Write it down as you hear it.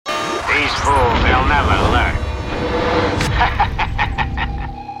These fools, they'll never learn.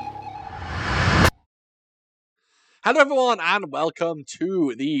 Hello, everyone, and welcome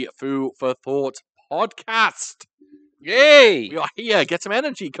to the Food for Thought podcast. Yay! We are here. Get some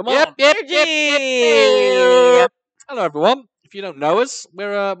energy. Come on. Yep. Hello, everyone. If you don't know us,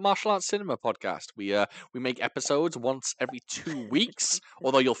 we're a martial arts cinema podcast. We make episodes once every 2 weeks,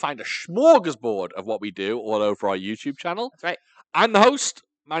 although you'll find a smorgasbord of what we do all over our YouTube channel. That's right. I'm the host.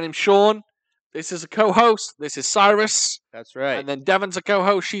 My name's Sean. This is a co-host. This is Cyrus. That's right. And then Devan's a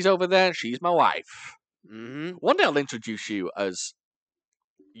co-host. She's over there. She's my wife. Mm-hmm. One day I'll introduce you as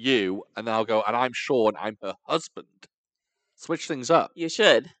you, and then I'll go, and I'm Sean, I'm her husband. Switch things up. You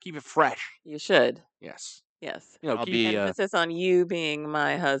should. Keep it fresh. You should. Yes. Yes. You know, I'll keep, be Emphasis on you being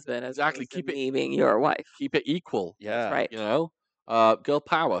my husband as Exactly, opposed to keep it- me being your wife. keep it equal. Yeah. That's right. You know? Girl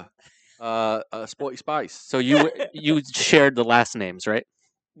power. Sporty Spice. So you shared the last names, right?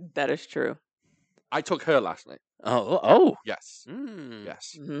 That is true. I took her last name. Oh. Yes. Mm.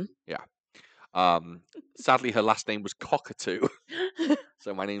 Yes. Hmm. Sadly, her last name was Cockatoo.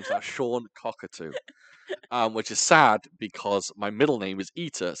 So my name's now Sean Cockatoo. Which is sad because my middle name is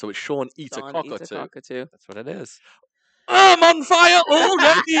Eater, so it's Sean Eater Sean Cockatoo. eats a cockatoo. That's what it is. I'm on fire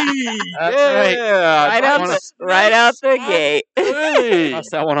already! That's yeah, Right don't out, wanna right out the gate. Hey. Cross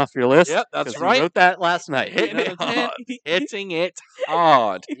that one off your list. Yep, that's 'cause you right. wrote that last night. Hitting You it know? hard. Hitting it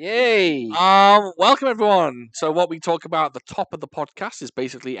hard. Yay! Welcome everyone. So what we talk about at the top of the podcast is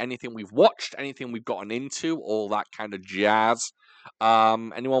basically anything we've watched, anything we've gotten into, all that kind of jazz.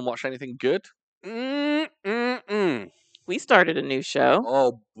 Anyone watch anything good? We started a new show.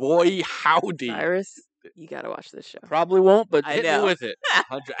 Oh boy, howdy. Cyrus, you got to watch this show. Probably won't, but I Hit me know. with it.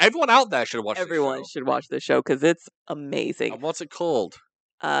 100 Everyone out there should watch Everyone this should watch this show because it's show. amazing. And what's it called?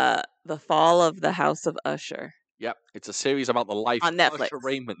 The Fall of the House of Usher Yep, it's a series about the life On of Netflix. Usher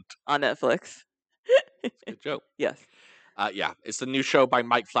Raymond. on Netflix. Good joke. Yes. Yeah, it's the new show by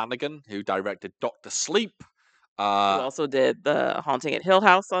Mike Flanagan, who directed Doctor Sleep. Who also did the Haunting at Hill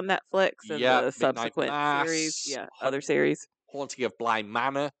House on Netflix and yeah, the Midnight subsequent Mass, series. Yeah, Hun- other series. Haunting of Bly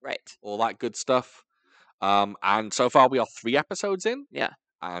Manor, Right. all that good stuff. And so far we are 3 episodes in. Yeah.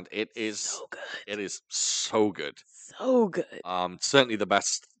 And it is So good. it is so good. So good. Certainly the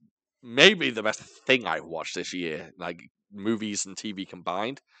best, maybe the best thing I've watched this year, like movies and TV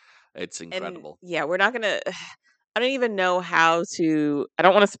combined. It's incredible. And yeah, we're not gonna. I don't even know how to. I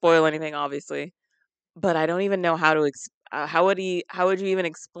don't want to spoil anything, obviously, but I don't even know how to. How would you even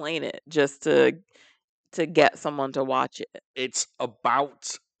explain it just to get someone to watch it? It's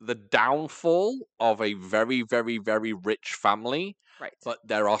about the downfall of a very, very, very rich family, Right. but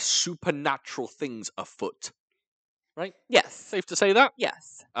there are supernatural things afoot. Right? Yes. Safe to say that.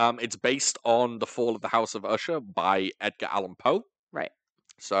 Yes. It's based on The Fall of the House of Usher by Edgar Allan Poe. Right.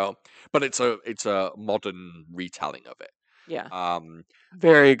 So, but it's a modern retelling of it. Yeah.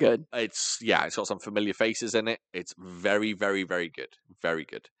 Very good. It's got some familiar faces in it. It's very, very, very good. Very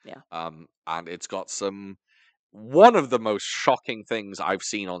good. Yeah. And it's got one of the most shocking things I've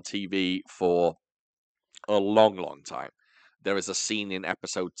seen on TV for a long, long time. There is a scene in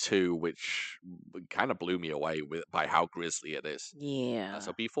episode 2 which kind of blew me away by how grisly it is. Yeah.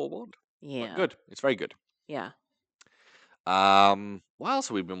 So be forewarned. But Yeah. good. It's very good. Yeah. What else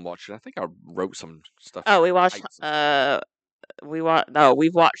have we been watching? I think I wrote some stuff. Oh, we watched. Heights. We've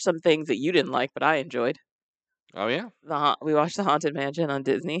watched some things that you didn't like, but I enjoyed. Oh yeah. We watched the Haunted Mansion on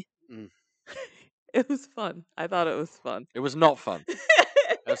Disney. Mm. It was fun. I thought it was fun. It was not fun.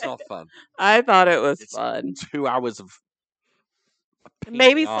 It's not fun. I thought it was It's fun. 2 hours of a pain in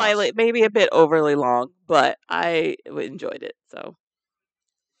Maybe the arse. slightly, maybe a bit overly long, but I enjoyed it. So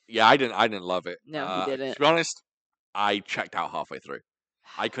Yeah, I didn't love it. No, he didn't. To be honest, I checked out halfway through.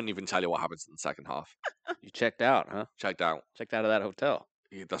 I couldn't even tell you what happens in the second half. You checked out, huh? Checked out. Checked out of that hotel.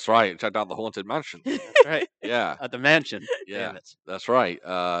 Yeah, that's right. Checked out the Haunted Mansion. That's right. Yeah, At the mansion. Yeah. Damn it. that's right.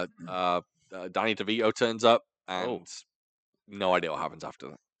 Danny DeVito turns up, and Oh. no idea what happens after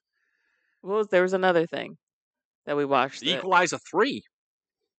that. there was another thing that we watched. The Equalizer 3.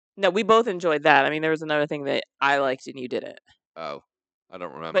 No, we both enjoyed that. I mean, there was another thing that I liked and you didn't. Oh, I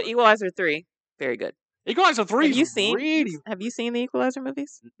don't remember. But Equalizer 3, very good. Equalizer 3 Have you is seen? really... Have you seen the Equalizer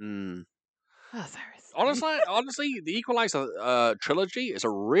movies? Mm. Oh, Cyrus. Honestly, the Equalizer trilogy is a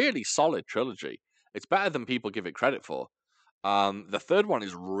really solid trilogy. It's better than people give it credit for. The third one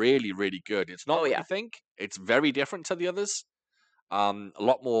is really, really good. It's not Oh, what yeah. you think. It's very different to the others. A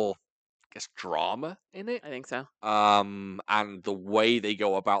lot more guess, drama in it. I think so. And the way they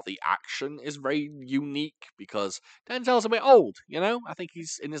go about the action is very unique because Denzel's a bit old, you know? I think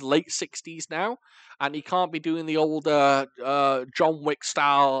he's in his late 60s now, and he can't be doing the old John Wick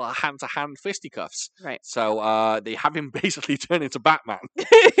style hand-to-hand fisticuffs. Right. So they have him basically turn into Batman.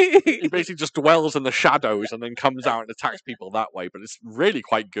 He basically just dwells in the shadows and then comes out and attacks people that way, but it's really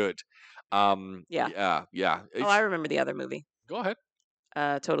quite good. Yeah. Yeah. Oh, I remember the other movie. Go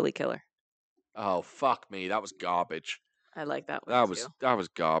ahead. Totally Killer. Oh, fuck me. That was garbage. I like that one too. That was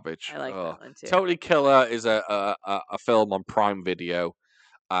garbage. I like that one too. Totally Killer is a film on Prime Video,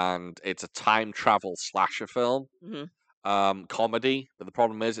 and it's a time travel slasher film, comedy. But the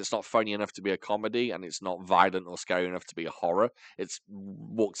problem is, it's not funny enough to be a comedy, and it's not violent or scary enough to be a horror. It's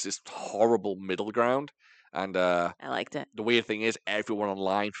walks this horrible middle ground, and I liked it. the weird thing is, everyone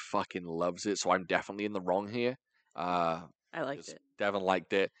online fucking loves it. So I'm definitely in the wrong here. I liked 'Cause it. Devan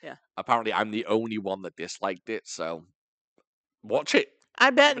liked it. Yeah. Apparently, I'm the only one that disliked it. So watch it.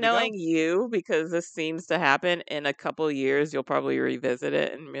 I bet Give it a go. knowing you, because this seems to happen in a couple years, you'll probably revisit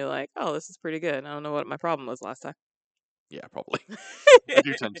it and be like, "Oh, this is pretty good. I don't know what my problem was last time." Yeah, probably. I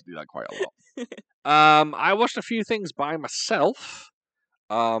do tend to do that quite a lot. I watched a few things by myself.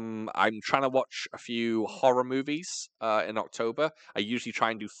 I'm trying to watch a few horror movies in October. I usually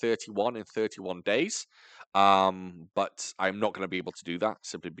try and do 31 in 31 days. But I'm not going to be able to do that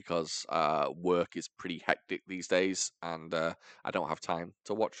simply because work is pretty hectic these days, and I don't have time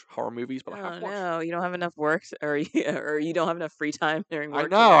to watch horror movies. But I Oh have watched. no, you don't have enough work, or you don't have enough free time during I work. to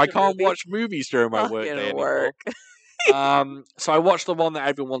know I watch a can't movie? watch movies during my work Fucking day anymore. work. So I watched the one that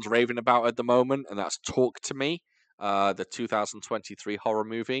everyone's raving about at the moment, and that's Talk to Me, the 2023 horror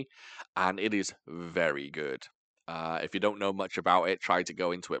movie, and it is very good. If you don't know much about it, try to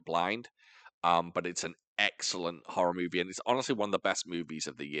go into it blind. But it's an excellent horror movie, and it's honestly one of the best movies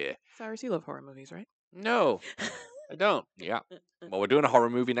of the year. Cyrus, you love horror movies, right? No, I don't. Yeah. Well, we're doing a horror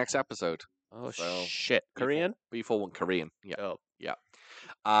movie next episode. Oh So, shit, Korean. B41 Korean. Yeah. Oh, Yeah.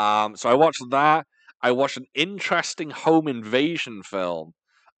 So I watched that. I watched an interesting home invasion film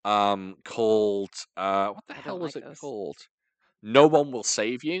called what the I hell don't was like it those. called? No One Will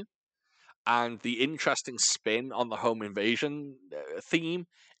Save You. And the interesting spin on the home invasion theme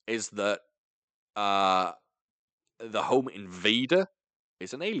is that uh, the home invader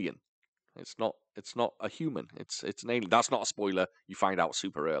is an alien. It's not a human. It's an alien. That's not a spoiler. You find out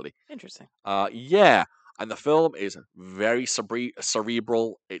super early. Interesting. Yeah, and the film is very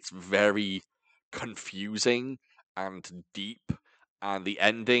cerebral. It's very confusing and deep. And the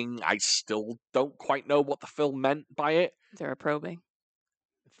ending, I still don't quite know what the film meant by it. Is there a probing?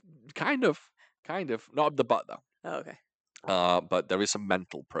 Kind of. Not up the butt though. Oh, okay. But there is some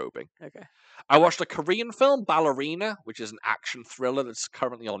mental probing. Okay. I watched a Korean film, Ballerina, which is an action thriller that's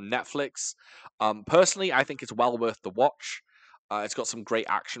currently on Netflix. Personally, I think it's well worth the watch. It's got some great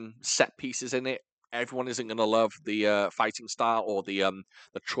action set pieces in it. Everyone isn't going to love the fighting style or the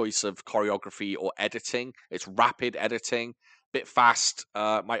choice of choreography or editing. It's rapid editing, bit fast.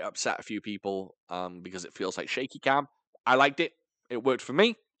 Might upset a few people because it feels like shaky cam. I liked it. It worked for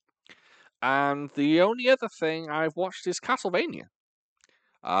me. And the only other thing I've watched is Castlevania.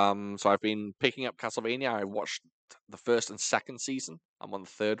 So I've been picking up Castlevania. I watched the first and second season. I'm on the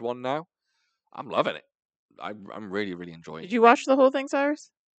third one now. I'm loving it. I'm really, really enjoying Did it. you watch the whole thing,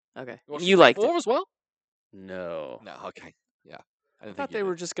 Cyrus? Okay. watched You season liked 4 it. as well? no. No, okay. Yeah. I I didn't thought think you they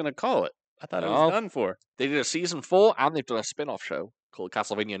were did. just gonna call it. I thought it No. was done for. They did a season 4 and they've done a spin-off show called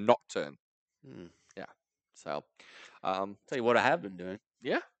Castlevania Nocturne. Hmm. So, Tell you what I have been doing.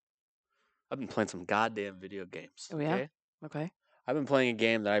 yeah. I've been playing some goddamn video games. Oh, yeah? Okay? Okay. I've been playing a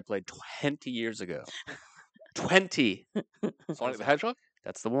game that I played 20 years ago. 20. Sonic the Hedgehog?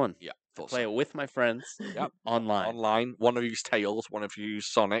 That's the one. Yeah. I Thought play so. it with my friends Yep. online. Online. One of you's Tails, one of you's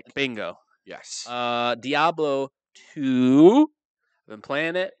Sonic. Bingo. Yes. Diablo 2. I've been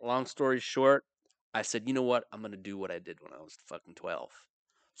playing it. Long story short, I said, you know what? I'm going to do what I did when I was fucking 12.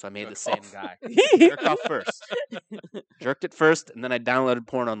 So I made the same off. guy. Jerk off first. Jerked it first, and then I downloaded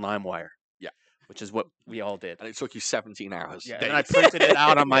porn on LimeWire. Yeah. Which is what we all did. And it took you 17 hours. Yeah, and then I printed it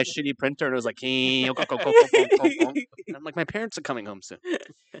out on my shitty printer, and it was like, and I'm like, my parents are coming home soon.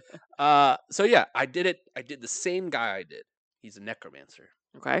 So yeah, I did it. I did the same guy I did. He's a necromancer.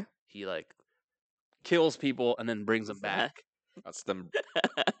 Okay. He like kills people and then brings them back. That's them.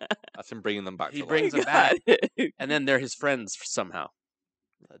 That's him bringing them back. He to brings life. them back, and then they're his friends somehow.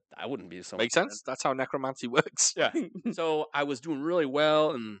 I wouldn't be so. Makes sense. That's how necromancy works. Yeah. So I was doing really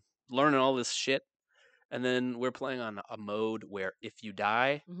well and learning all this shit, and then we're playing on a mode where if you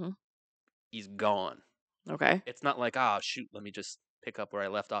die, Mhm. he's gone. Okay. It's not like, ah, shoot, let me just pick up where I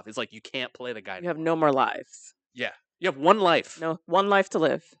left off. It's like you can't play the guy. You have anymore. no more lives. Yeah, you have one life. No, one life to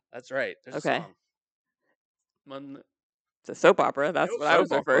live. That's right. There's Okay. a song. One. It's a soap opera. That's what I was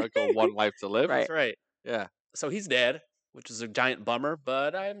Soap opera referring. called One Life to Live. Right. That's right. Yeah. So he's dead, which is a giant bummer.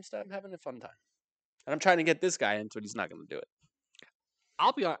 But I'm having a fun time, and I'm trying to get this guy into it. He's not going to do it.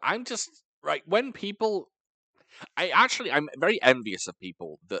 I'll be honest, I'm just right when people I'm very envious of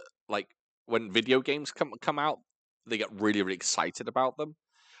people that like when video games come out, they get really, really excited about them.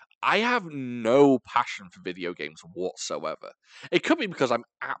 I have no passion for video games whatsoever. It could be because I'm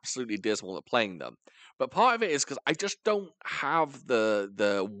absolutely dismal at playing them, but part of it is because I just don't have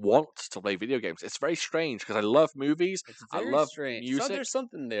the want to play video games. It's very strange because I love movies, It's I very love strange. So music. there's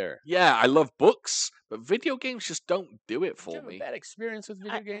something there. Yeah, I love books, but video games just don't do it Did you for have a me. bad experience with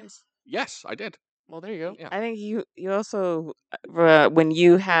video games? Yes, I did. Well, there you go. Yeah. I think you also when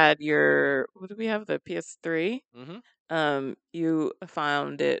you had your what do we have, the PS3? Mm-hmm. You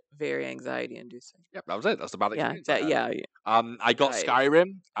found it very anxiety inducing. Yep, that was it. That's the bad Yeah, experience. I had. I got Right. Skyrim,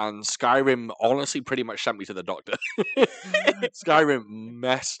 and Skyrim honestly pretty much sent me to the doctor. Skyrim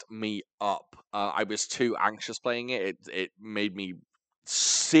messed me up. I was too anxious playing it. It made me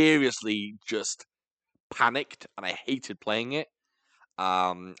seriously just panicked, and I hated playing it.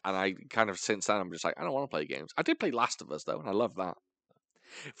 And I kind of since then I'm just like I don't want to play games. I did play Last of Us though, and I love that.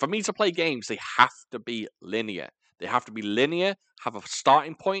 For me to play games, they have to be linear. They have to be linear, have a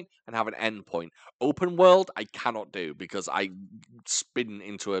starting point, and have an end point. Open world, I cannot do because I spin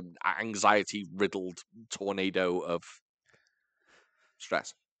into an anxiety-riddled tornado of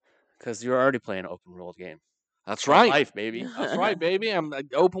stress. Because you're already playing an open world game. That's My right. life, baby. That's right, baby. I'm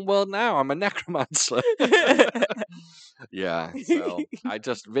open world now. I'm a necromancer. Yeah, so I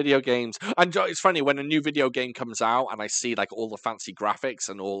just video games. And it's funny when a new video game comes out and I see like all the fancy graphics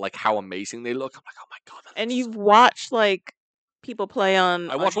and all like how amazing they look. I'm like, oh my god! That And looks you've so watched like people play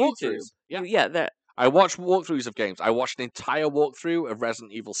on I watch YouTube. walkthroughs. Yeah. Yeah, that I watch walkthroughs of games. I watched an entire walkthrough of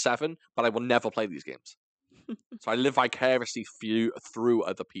Resident Evil 7, but I will never play these games. So I live vicariously through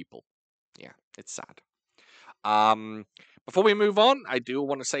other people. Yeah, it's sad. Before we move on, I do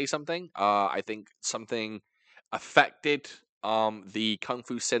want to say something. I think something affected the Kung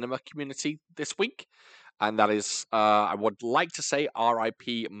Fu cinema community this week, and that is I would like to say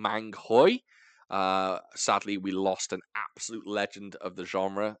R.I.P. Mang Hoi. Sadly, we lost an absolute legend of the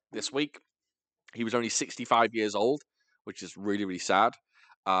genre this week. He was only 65 years old, which is really, really sad.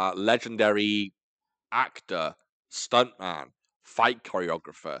 Legendary actor, stuntman, fight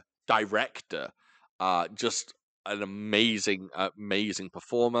choreographer, director, just an amazing, amazing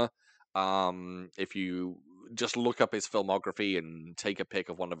performer. If you just look up his filmography and take a pic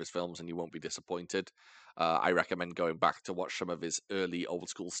of one of his films, and you won't be disappointed. I recommend going back to watch some of his early old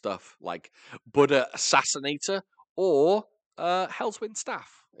school stuff, like Buddha Assassinator or Hell's Wind Staff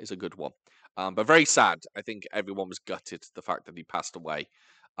is a good one. But very sad. I think everyone was gutted the fact that he passed away.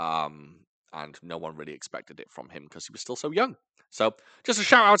 And no one really expected it from him because he was still so young. So just a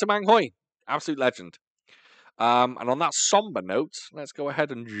shout out to Mang Hoi, absolute legend. And on that somber note, let's go ahead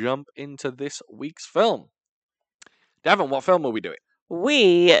and jump into this week's film. Devan, what film are we doing?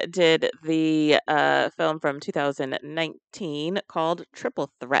 we did the film from 2019 called Triple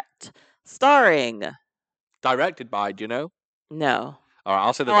Threat, starring Directed by, do you know? no. All right,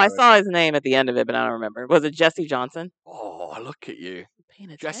 I'll say the Oh, I director. saw his name at the end of it, but I don't remember. Was it Jesse Johnson? Oh, look at you.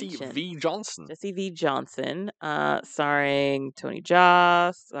 Paying Jesse attention. V. Johnson. Jesse V. Johnson, starring Tony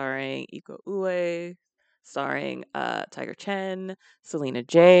Jaa, starring Iko Uwais, starring Tiger Chen, Selena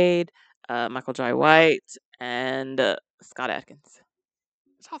Jade, Michael Jai White, and Scott Adkins.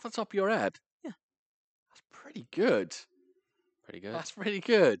 It's off the top of your head. Yeah. That's pretty good. Pretty good. That's pretty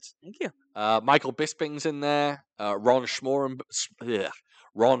good. Thank you. Michael Bisping's in there. Ron Schmorensberg.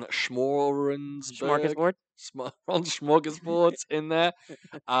 Smorgasbord. Ron Smorgasbord's in there.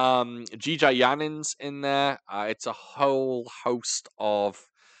 Jija Yanin's in there. It's a whole host of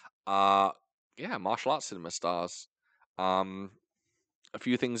martial arts cinema stars. A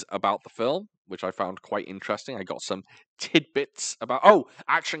few things about the film, which I found quite interesting. I got some tidbits about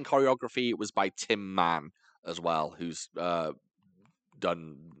action choreography was by Tim Mann as well, who's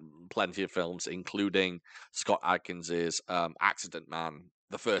done plenty of films, including Scott Adkins's Accident Man,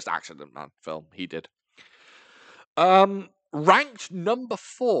 the first Accident Man film he did. Ranked number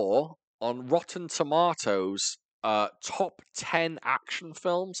 4 on Rotten Tomatoes top 10 action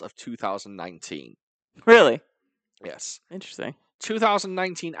films of 2019. Really? Yes. Interesting.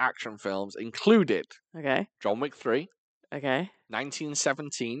 2019 action films included Okay. John Wick 3, Okay.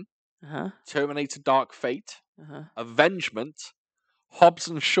 1917, Uh-huh. Terminator Dark Fate, Uh-huh. Avengement, Hobbs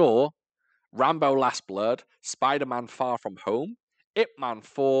and Shaw, Rambo Last Blood, Spider-Man Far From Home, Ip Man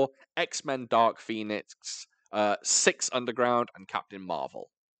 4, X-Men Dark Phoenix, 6 Underground, and Captain Marvel.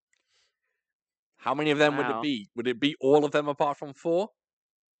 How many of them would it Wow. be? Would it be all of them apart from 4?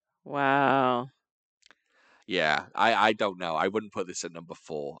 Wow. Yeah, I don't know. I wouldn't put this at number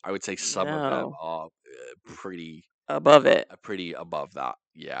 4. I would say some of them No. are pretty Above it. pretty above that.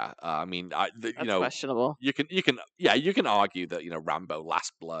 Yeah, I mean, you That's know, questionable. you can argue that Rambo: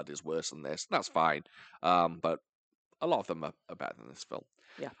 Last Blood is worse than this. That's fine. But a lot of them are better than this film.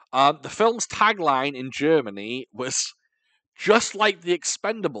 Yeah. The film's tagline in Germany was just like the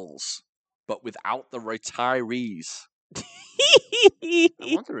Expendables, but without the retirees. I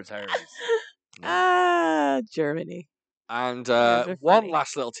want the retirees. Germany. And Guys are one funny.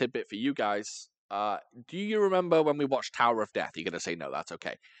 last little tidbit for you guys. Do you remember when we watched Tower of Death? You're going to say no, that's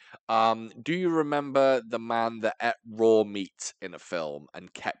okay. Do you remember the man that ate raw meat in a film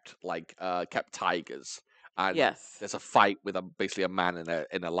and kept tigers? And Yes. there's a fight with basically a man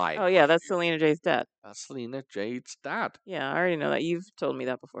in a lion. Oh yeah, that's Selena J's dad. That's Selena Jade's dad. Yeah, I already know that. You've told me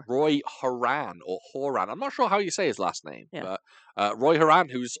that before. Roy Horan or Horan. I'm not sure how you say his last name. Yeah. But Roy Horan,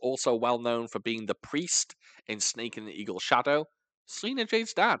 who's also well known for being the priest in Snake in the Eagle's Shadow, Selena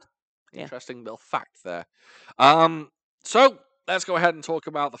Jade's dad. Yeah. Interesting little fact there. So let's go ahead and talk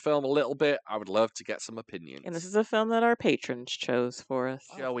about the film a little bit. I would love to get some opinions. And this is a film that our patrons chose for us.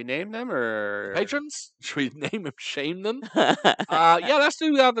 Shall we name them or Patrons? Should we name them, shame them? Yeah, let's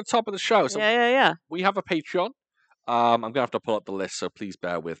do that at the top of the show. So yeah. we have a Patreon. I'm gonna have to pull up the list, so please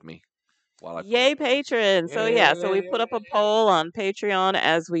bear with me while I. Yay, patrons! So yeah, so we put up a poll on Patreon,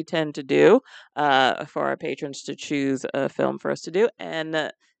 as we tend to do, for our patrons to choose a film for us to do,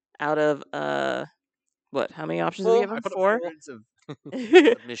 and out of what? How many options do we give I them? put up 4. hundreds of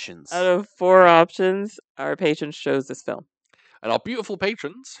submissions. Out of 4 options, our patrons chose this film. And our beautiful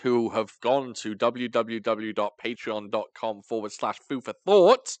patrons who have gone to www.patreon.com/food for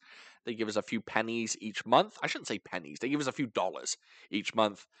thought, they give us a few pennies each month. I shouldn't say pennies. They give us a few dollars each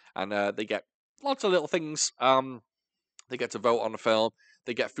month. And they get lots of little things. They get to vote on a film.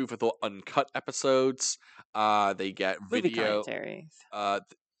 They get Food for Thought uncut episodes. They get Movie video commentaries.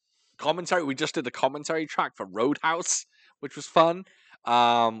 commentary. We just did a commentary track for Roadhouse, which was fun.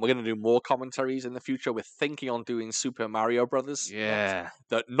 We're gonna do more commentaries in the future. We're thinking on doing Super Mario Brothers. Yeah.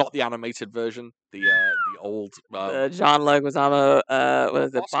 Not the animated version. The old John Leguizamo, what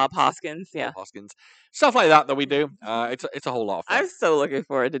is it? Bob Hoskins. Hoskins. Yeah. Bob Hoskins. Stuff like that we do. It's a whole lot of fun. I'm so looking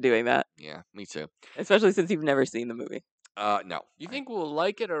forward to doing that, Yeah, me too. especially since you've never seen the movie. No. You think we'll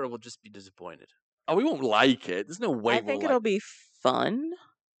like it or we'll just be disappointed? Oh, we won't like it. There's no way. I think we'll it'll like be fun.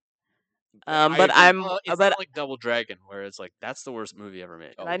 I But agree. It's not like Double Dragon, where it's like that's the worst movie ever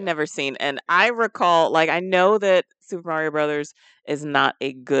made. Oh, I'd yeah. never seen, and I recall, like, I know that Super Mario Brothers is not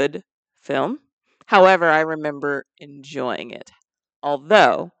a good film. However, I remember enjoying it.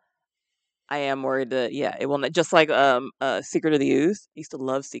 Although I am worried that it will not, just like Secret of the Ooze. I used to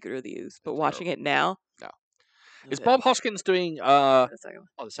love Secret of the Ooze, but watching it now, No. Is Bob Hoskins doing? Oh, the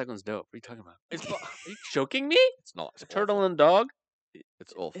second one's dope. What are you talking about? Are you joking me? It's not. It's A turtle awful. and dog?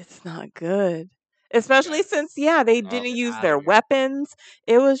 It's awful. it's not good. Especially since they didn't get use outta their here. weapons.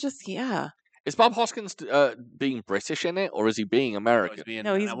 It was just Is Bob Hoskins being British in it, or is he being American?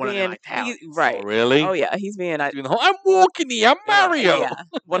 No, he's one of being them Italians. right. Oh, really? Oh yeah, he's being Doing the whole, I'm walking here, I'm Mario. Yeah,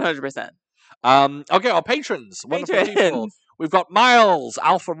 100%. Okay, our patrons. Wonderful people. Patrons. We've got Miles,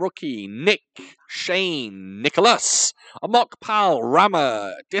 Alpha Rookie, Nick, Shane, Nicholas, Amok Pal,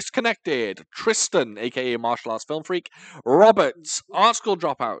 Rama, Disconnected, Tristan, aka Martial Arts Film Freak, Robert, Art School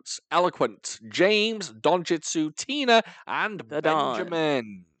Dropouts, Eloquent, James, Donjitsu, Tina, and The Don.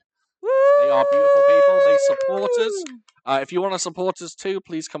 Benjamin. They are beautiful people. They support us. If you want to support us too,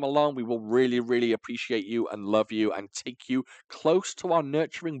 please come along. We will really, really appreciate you and love you and take you close to our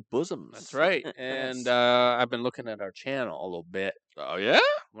nurturing bosoms. That's right. And I've been looking at our channel a little bit. Oh, yeah?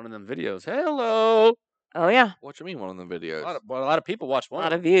 One of them videos. Hello. Oh yeah, What do you mean one of them videos? A lot of people watch a one.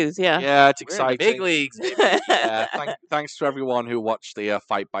 lot of views. Yeah. Yeah, it's We're in the exciting. big leagues. baby. Yeah, thanks to everyone who watched the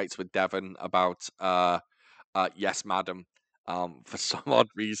Fight Bites with Devan about Yes, Madam. For some odd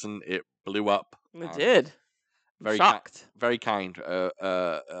reason, it blew up. It did. I'm Very shocked. Very kind.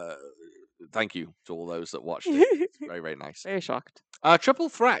 Thank you to all those that watched it. It's very, very nice. Very shocked. Triple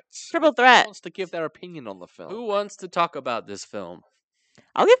Threat. Triple Who Threat. wants to give their opinion on the film? Who wants to talk about this film?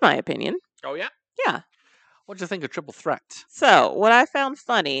 I'll give my opinion. Oh, yeah? Yeah. What do you think of Triple Threat? So, what I found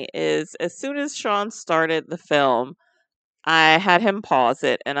funny is as soon as Sean started the film, I had him pause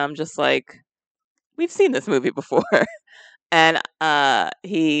it, and I'm just like, we've seen this movie before. And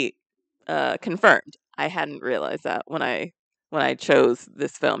he confirmed. I hadn't realized that when I chose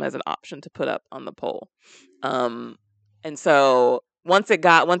this film as an option to put up on the poll. And so once it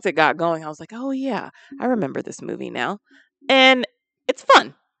got going, I was like, oh yeah, I remember this movie now, and it's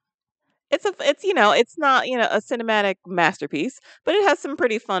fun. It's it's not a cinematic masterpiece, but it has some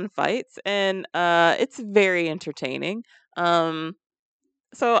pretty fun fights, and it's very entertaining. Um,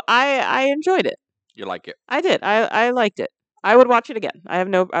 so I enjoyed it. You like it? I did. I liked it. I would watch it again. I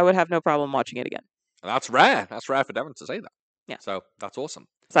would have no problem watching it again. And that's rare. That's rare for Devon to say that. Yeah. So that's awesome.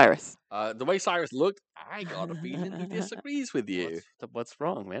 Cyrus. The way Cyrus looked, I got a feeling he disagrees with you. What's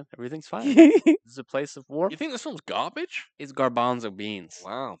wrong, man? Everything's fine. This is a place of warmth. You think this film's garbage? It's garbanzo beans.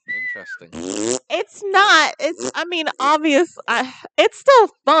 Wow, interesting. It's not. It's. I mean, obvious. It's still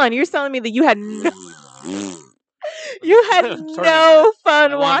fun. You're telling me that you had you had Sorry, no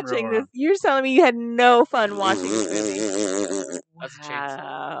fun I wandered watching this. around. You're telling me you had no fun watching this movie. That's a chainsaw.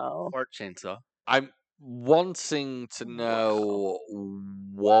 Wow. Pork chainsaw. I'm wanting to know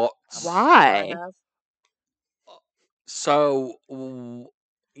what. Why? So,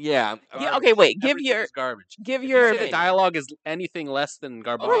 yeah. Yeah, okay, wait. Give Everything your is garbage. give If your you say the opinion. dialogue is anything less than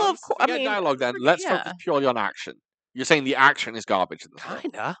garbanzo, Well, of course. I Forget mean, dialogue then. Let's yeah. focus purely on action. You're saying the action is garbage in the film.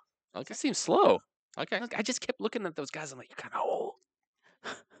 kinda. Okay. It seems slow. Okay. Look, I just kept looking at those guys. I'm like, you're kind of old.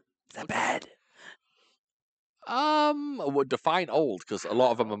 Is that bad? Would define old because a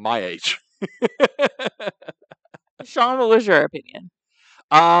lot of them are my age. Sean, what was your opinion?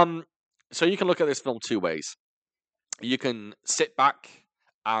 So you can look at this film two ways. You can sit back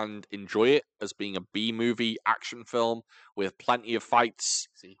and enjoy it as being a B movie action film with plenty of fights,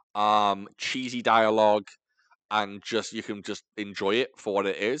 cheesy dialogue, and you can just enjoy it for what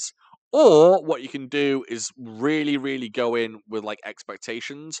it is. Or what you can do is really, really go in with like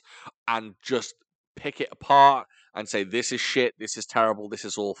expectations and just pick it apart and say this is shit, this is terrible, this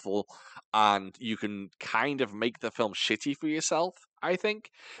is awful, and you can kind of make the film shitty for yourself. I think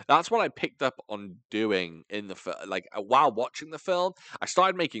that's what I picked up on doing in the while watching the film. I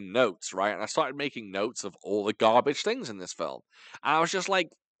started making notes, right, and I started making notes of all the garbage things in this film, and I was just like,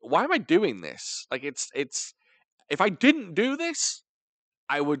 why am I doing this? Like, it's if I didn't do this,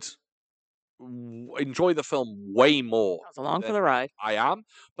 I would enjoy the film way more I was along for than the ride. I am.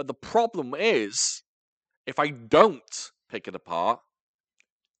 But the problem is, if I don't pick it apart,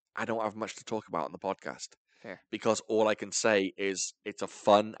 I don't have much to talk about on the podcast. Fair. Because all I can say is it's a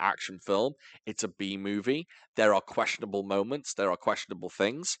fun action film. It's a B movie. There are questionable moments. There are questionable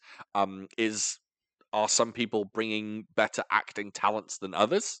things. Are some people bringing better acting talents than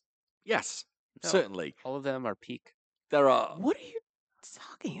others? Yes, No. certainly. All of them are peak. There are. What are you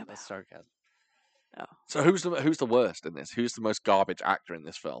talking about? That's sarcasm. So who's the worst in this? Who's the most garbage actor in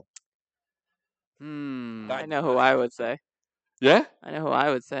this film? I know who I would say. Yeah? I know who I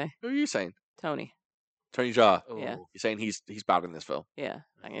would say. Who are you saying? Tony. Tony Jaa. Yeah. Oh. You're saying he's bad in this film. Yeah.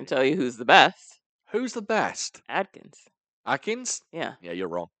 I can tell you who's the best. Who's the best? Adkins. Atkins? Yeah. Yeah, you're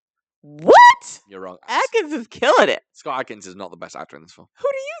wrong. What? You're wrong. Atkins is killing it. Scott Adkins is not the best actor in this film. Who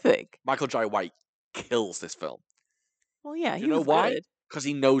do you think? Michael Jai White kills this film. Well, yeah, You he know was why? good. Because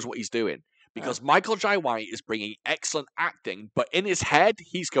he knows what he's doing. Because Michael Jai White is bringing excellent acting, but in his head,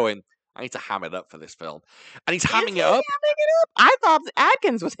 he's going, I need to ham it up for this film. And he's hamming it up. Hamming it up? I thought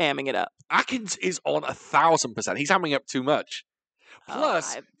Adkins was hamming it up. Atkins is on 1,000%. He's hamming up too much.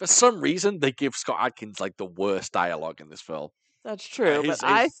 Plus, for some reason, they give Scott Adkins like the worst dialogue in this film. That's true, his- but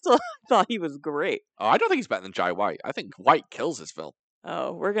I still thought he was great. Oh, I don't think he's better than Jai White. I think White kills this film.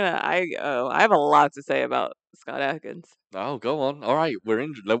 Oh, I have a lot to say about Scott Adkins. Oh, go on. All right, we're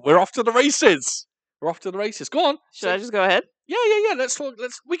off to the races. We're off to the races. Go on. Should I just go ahead? Yeah. Let's talk.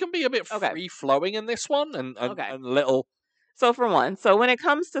 We can be a bit Okay. free flowing in this one, and Okay. little. So for one, when it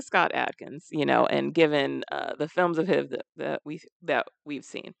comes to Scott Adkins, and given the films of his that we've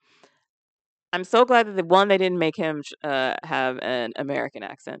seen, I'm so glad that they didn't make him have an American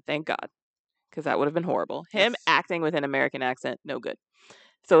accent. Thank God, because that would have been horrible. Him Yes. acting with an American accent, no good.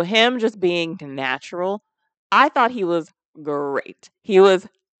 So him just being natural, I thought he was great. He was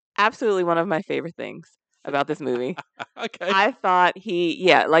absolutely one of my favorite things about this movie. Okay. I thought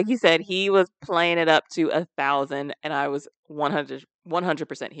like you said, he was playing it up to 1,000, and I was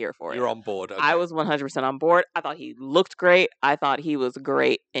 100% here for it. You're on board. Okay. I was 100% on board. I thought he looked great. I thought he was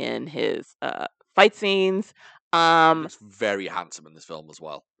great in his fight scenes. He looks very handsome in this film as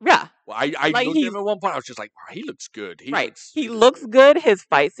well. Yeah, Well, I Like, looked at he's- him at one point. I was just like, wow, he looks good. right. He looks good. His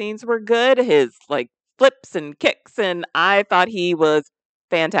fight scenes were good. His flips and kicks, and I thought he was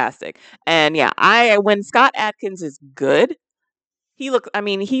fantastic. And yeah, when Scott Adkins is good, he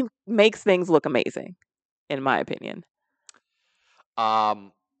makes things look amazing, in my opinion. I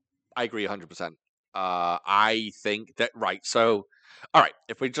agree 100%. I think that right. So, all right.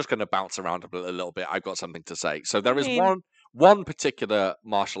 If we're just going to bounce around a little bit, I've got something to say. So there is mean- one particular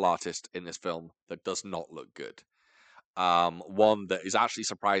martial artist in this film that does not look good. One that is actually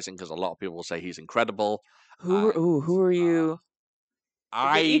surprising because a lot of people will say he's incredible. Who are you? Is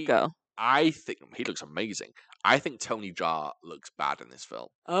it Iko? I think he looks amazing. I think Tony Jaa looks bad in this film.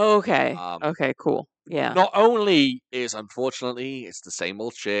 Okay. Um, Okay. Cool. Yeah. Not only is, unfortunately, it's the same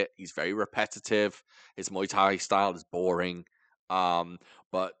old shit. He's very repetitive. His Muay Thai style is boring.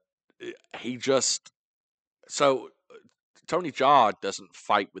 But he just Tony Jaa doesn't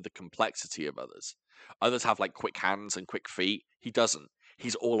fight with the complexity of others. Others have like quick hands and quick feet. He doesn't.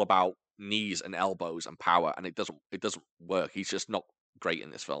 He's all about knees and elbows and power, and it doesn't work. He's just not great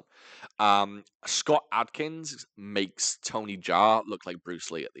in this film. Scott Adkins makes Tony Jaa look like Bruce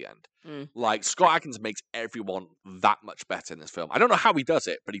Lee at the end. Like Scott Adkins makes everyone that much better in this film. I don't know how he does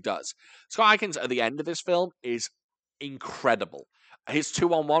it, but he does. Scott Adkins at the end of this film is incredible. His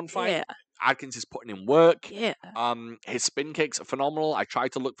 2-on-1 fight, Yeah. Adkins is putting in work. Yeah. His spin kicks are phenomenal. I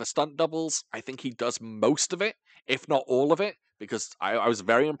tried to look for stunt doubles. I think he does most of it, if not all of it, because I was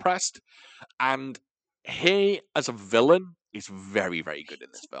very impressed. And he, as a villain, is very, very good in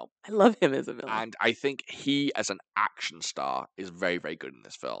this film. I love him as a villain. And I think he, as an action star, is very, very good in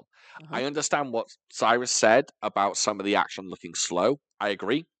this film. I understand what Cyrus said about some of the action looking slow. I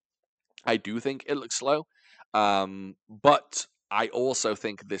agree. I do think it looks slow. But I also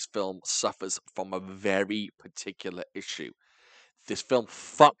think this film suffers from a very particular issue. This film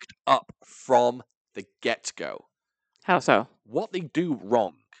fucked up from the get-go. How so? What they do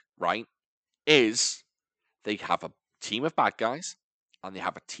wrong, right, is they have a team of bad guys and they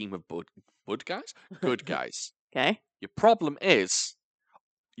have a team of good guys. Okay. Your problem is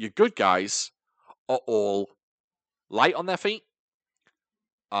your good guys are all light on their feet,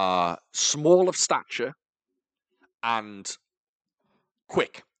 small of stature, and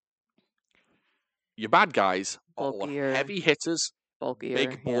quick. Your bad guys are all Bulkier. heavy hitters, Bulkier.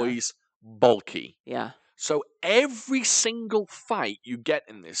 big boys, bulky. Yeah. So every single fight you get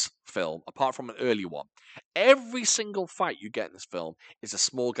in this film, apart from an early one, every single fight you get in this film is a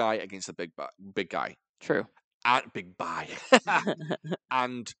small guy against a big guy. True. And big guy.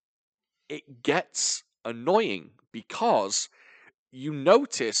 And it gets annoying because you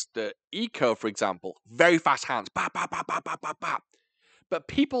notice that Iko, for example, very fast hands, bap, bap, bap, bap, bap, bap, bap. But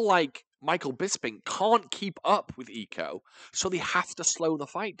people like Michael Bisping can't keep up with Iko, so they have to slow the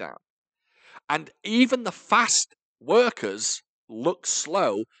fight down. And even the fast workers look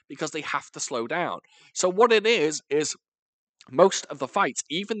slow because they have to slow down. So what it is most of the fights,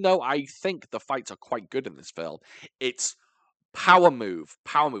 even though I think the fights are quite good in this film, it's power move.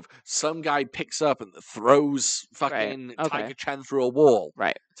 Some guy picks up and throws fucking Tiger Chen through a wall.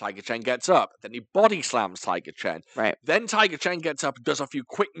 Right. Tiger Chen gets up. Then he body slams Tiger Chen. Right. Then Tiger Chen gets up, does a few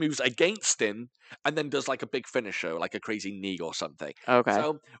quick moves against him, and then does like a big finisher, like a crazy knee or something. Okay.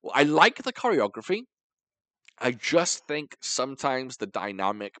 So I like the choreography. I just think sometimes the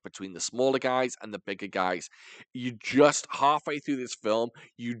dynamic between the smaller guys and the bigger guys, you just halfway through this film,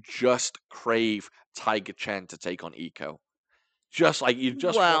 you just crave Tiger Chen to take on Iko. Just like you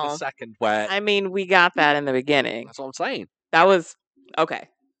just want a second where I mean, we got that in the beginning. That's what I'm saying. That was okay.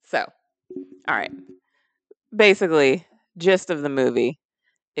 So, all right. Basically, gist of the movie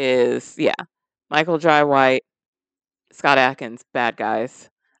is Michael Jai White, Scott Adkins, bad guys,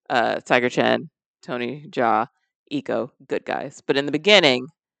 Tiger Chen, Tony Jaa, Iko, good guys. But in the beginning,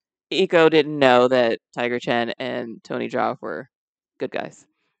 Iko didn't know that Tiger Chen and Tony Jaa were good guys.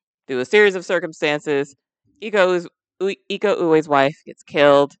 Through a series of circumstances, Iko Uwais' wife gets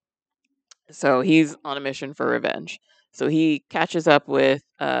killed, so he's on a mission for revenge. So he catches up with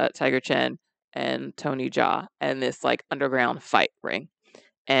Tiger Chen and Tony Jaa and this like underground fight ring.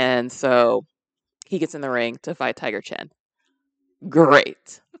 And so he gets in the ring to fight Tiger Chen.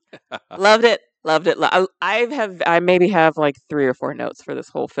 Great. Loved it. I maybe have like 3 or 4 notes for this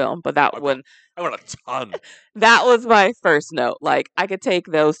whole film, but that one I want a ton. That was my first note. Like I could take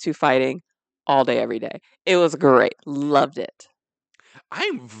those two fighting all day, every day. It was great. Loved it.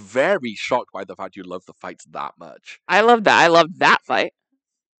 I'm very shocked by the fact you love the fights that much. I loved that. I loved that fight.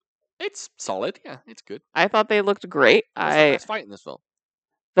 It's solid. Yeah, it's good. I thought they looked great. What's the best fight in this film?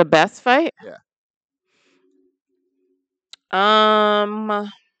 The best fight? Yeah. I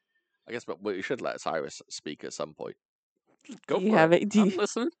guess, but we should let Cyrus speak at some point. Go for it. I'm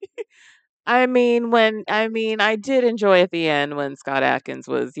listening. I mean, I did enjoy at the end when Scott Adkins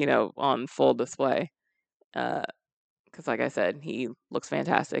was, on full display. Because, like I said, he looks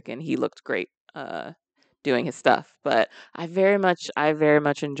fantastic and he looked great doing his stuff. But I very much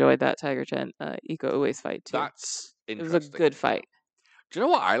enjoyed that Tiger Chen Iko Uwais fight too. That's interesting. It was a good fight. Do you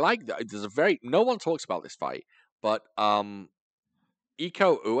know what I like? No one talks about this fight, But Iko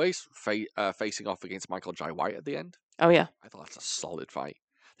Uwais facing off against Michael Jai White at the end. Oh yeah, I thought that's a solid fight.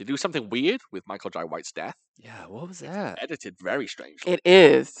 They do something weird with Michael Jai White's death. Yeah, what was that? Edited very strangely. it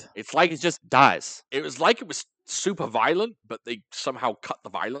is. It's like He just dies. it was like it was super violent, but they somehow cut the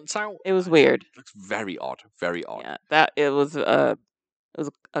violence out. It was weird. It looks very odd. Very odd. Yeah, it was a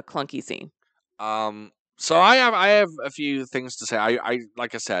clunky scene. So I have a few things to say. I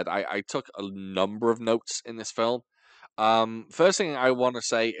like I said, I took a number of notes in this film. First thing I want to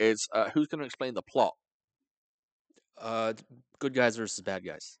say is who's going to explain the plot? Good guys versus bad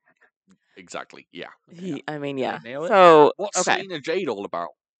guys. Exactly. Yeah. I mean, Did I yeah. nail it? So What's okay. Selena Jade all about?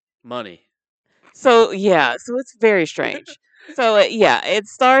 Money. So yeah, so it's very strange. So yeah, it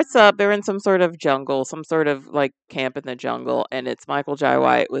starts up. They're in some sort of jungle, some sort of like camp in the jungle, and it's Michael Jai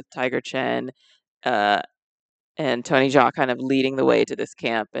White with Tiger Chen, and Tony Jaa kind of leading the way to this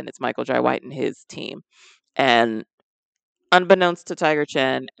camp, and it's Michael Jai White and his team. And unbeknownst to Tiger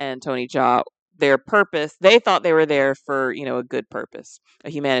Chen and Tony Jaa, their purpose, they thought they were there for, a good purpose,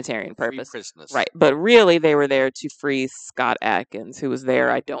 a humanitarian Free purpose. prisoners. Right. But really they were there to free Scott Adkins, who was there,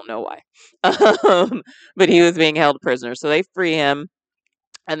 I don't know why. But he was being held prisoner. So they free him.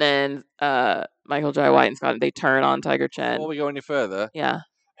 And then Michael Jai White and Scott, they turn on Tiger Chen. Before we go any further, Yeah.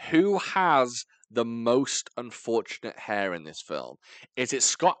 who has the most unfortunate hair in this film? Is it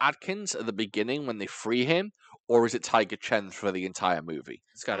Scott Adkins at the beginning when they free him, or is it Tiger Chen for the entire movie?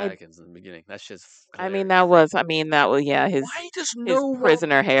 Scott I- Adkins in the beginning. That's just. I mean, that was, yeah, his Why does no one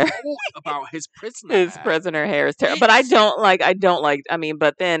prisoner hair. talk about his prisoner His hair? prisoner hair is terrible. But I It's- don't like,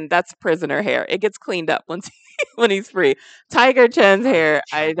 but then that's prisoner hair. It gets cleaned up once when he's free. Tiger Chen's hair,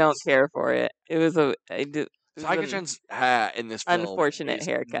 I don't Chen's- care for it. It was it was Tiger an Chen's hair in this film unfortunate is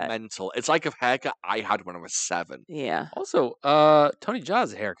haircut. mental. It's like a haircut I had when I was 7. Yeah. Also, Tony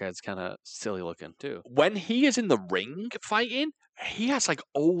Jaa's haircut's kind of silly looking too. When he is in the ring fighting, he has like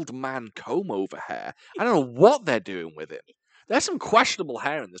old man comb over hair. I don't know what they're doing with him. There's some questionable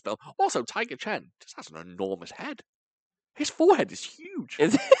hair in this film. Also, Tiger Chen just has an enormous head. His forehead is huge.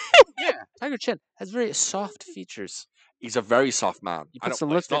 Is Yeah, Tiger Chen has very soft features. He's a very soft man. You I put don't some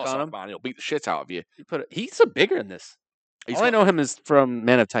well, he's lipstick not a on soft him. man. He'll beat the shit out of you. He's a bigger in this. He's All I got- know him is from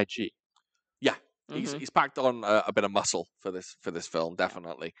Man of Tai Chi. Yeah, Mhm. he's packed on a bit of muscle for this film,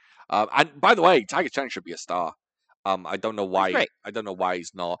 definitely. And by the way, Tiger Chen should be a star. I don't know why. great. I don't know why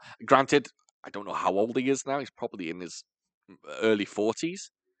he's not. Granted, I don't know how old he is now. He's probably in his early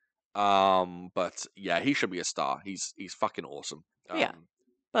 40s. But yeah, he should be a star. He's fucking awesome. Yeah.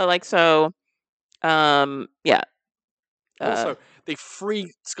 But like so, yeah. Also, they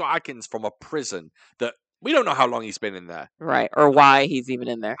free Scott Adkins from a prison that we don't know how long he's been in there. Right, or why he's even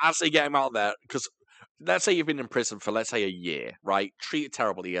in there. As they get him out there, because let's say you've been in prison for, let's say, a year, right? Treated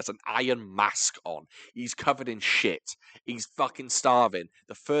terribly. He has an iron mask on. He's covered in shit. He's fucking starving.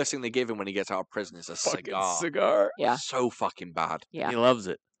 The first thing they give him when he gets out of prison is a cigar. cigar. Yeah. So fucking bad. Yeah. He loves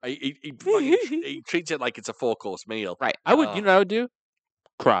it. He fucking he treats it like it's a 4-course meal. Right. I would. You know what I would do?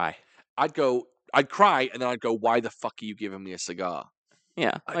 Cry. I'd cry, and then I'd go, "Why the fuck are you giving me a cigar?"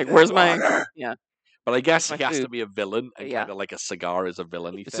 Yeah. I Like get where's it. my yeah. But I guess My he has to food. be a villain, and Yeah. kind of like a cigar is a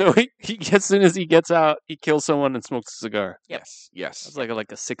villainy thing. So he as soon as he gets out, he kills someone and smokes a cigar. Yep. Yes. That's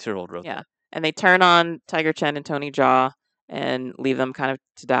like a 6-year-old wrote Yeah. that. And they turn on Tiger Chen and Tony Jaa and leave them kind of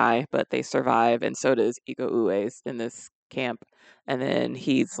to die, but they survive, and so does Iko Uwais in this camp. And then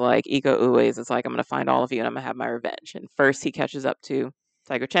he's like, Iko Uwais is like, I'm going to find all of you and I'm going to have my revenge. And first he catches up to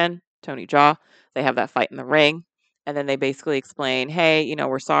Tiger Chen, Tony Jaa. They have that fight in the ring. And then they basically explain, hey,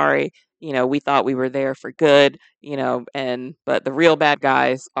 we're sorry. We thought we were there for good, but the real bad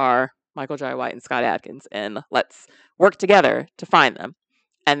guys are Michael Jai White and Scott Adkins, and let's work together to find them.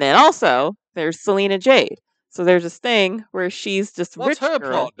 And then also there's Selena Jade. So there's this thing where she's just What's rich her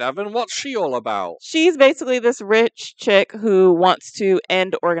girl. plot, Devin? What's she all about? She's basically this rich chick who wants to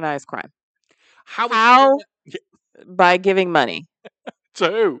end organized crime How? How? by giving money. To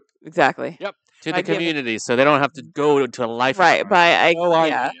who? Exactly. Yep. To By the giving- community, so they don't have to go to a life. Right. By No idea.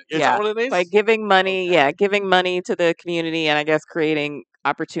 yeah, Is yeah. that what it is? By giving money, Okay. giving money to the community, and I guess creating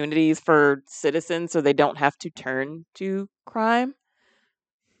opportunities for citizens so they don't have to turn to crime.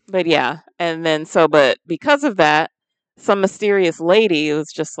 But yeah, and then but because of that, some mysterious lady was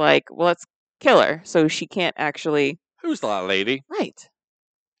just like, well, let's kill her, so she can't actually. Who's that lady? Right.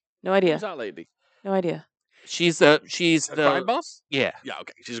 No idea. Who's that lady? No idea. She's the A crime boss? yeah. Yeah.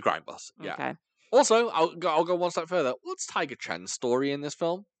 Okay. She's a crime boss. Yeah. Okay. Also, I'll go one step further. What's Tiger Chen's story in this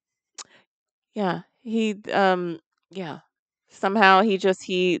film? Yeah. He yeah. Somehow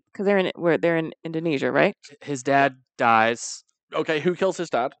because they're in Indonesia, right? His dad dies. Okay, who kills his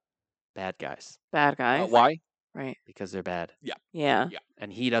dad? Bad guys. Bad guys. Why? Right. because they're bad, Yeah.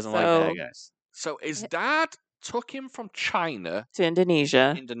 and he doesn't like bad So- guys. So his Yeah. dad took him from China To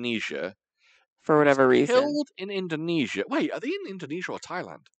Indonesia to Indonesia. for He was whatever reason. Killed in Indonesia. Wait, are they in Indonesia or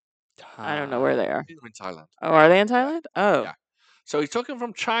Thailand? I don't know where they I are. think they're in Thailand. Oh, are they in Thailand? Oh. Yeah. So he took him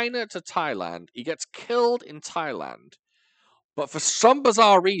from China to Thailand. He gets killed in Thailand. But for some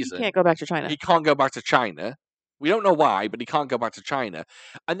bizarre You reason, can't go back to China. he can't go back to China. We don't know why, but he can't go back to China.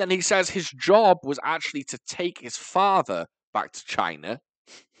 And then he says his job was actually to take his father back to China.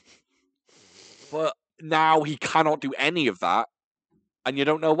 But now he cannot do any of that. And you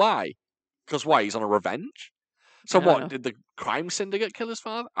don't know why. Because why? He's on a revenge? So I don't what? know. Did the crime syndicate kill his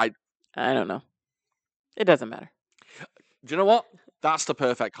father? I don't know. It doesn't matter. Do you know what? That's the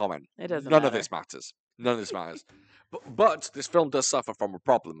perfect comment. It doesn't None of matter. this matters. None of this matters. But this film does suffer from a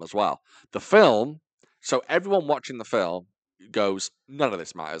problem as well. The film, so everyone watching the film goes, none of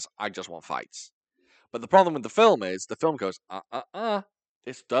this matters. I just want fights. But the problem with the film is, the film goes,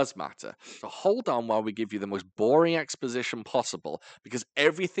 this does matter. So hold on while we give you the most boring exposition possible, because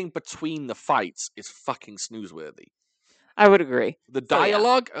everything between the fights is fucking snoozeworthy. I would agree. The So, yeah.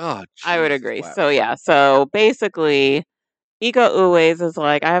 dialogue, oh, I would Jesus agree. wept. So yeah. So basically, Iko Uwais is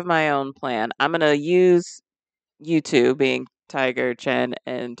like, I have my own plan. I'm gonna use you two, being Tiger Chen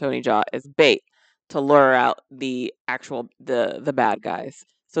and Tony Jaa, as bait to lure out the bad guys.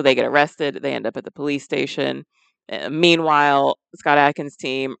 So they get arrested. They end up at the police station. Meanwhile, Scott Adkins'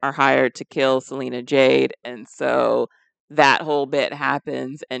 team are hired to kill Selena Jade, and so that whole bit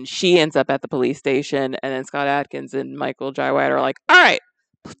happens, and she ends up at the police station. And then Scott Adkins and Michael Jai White are like, "All right,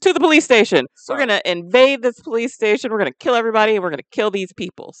 to the police station. So- We're gonna invade this police station. We're gonna kill everybody. And we're gonna kill these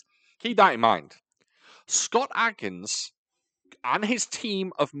peoples." Keep that in mind. Scott Adkins and his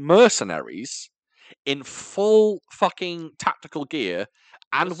team of mercenaries in full fucking tactical gear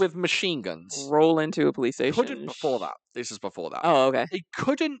and Just with machine guns Roll into a police station. couldn't before that. This is before that. Oh, okay. They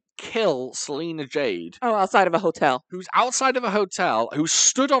couldn't kill Selena Jade, Oh, outside of a hotel. who's outside of a hotel, who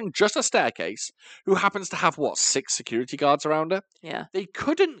stood on just a staircase, who happens to have, 6 security guards around her? Yeah. They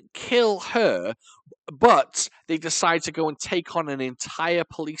couldn't kill her, but they decide to go and take on an entire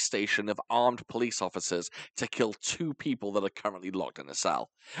police station of armed police officers to kill 2 people that are currently locked in a cell.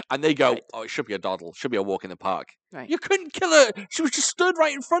 And they go, Right. oh, it should be a doddle, should be a walk in the park. Right. You couldn't kill her. She was just stood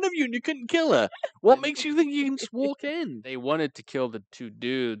right in front of you and you couldn't kill her. What makes you think you can just walk in? They wanted to kill the 2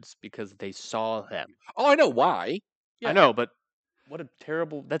 dudes because they saw them. Oh, I know why. Yeah. I know, but what a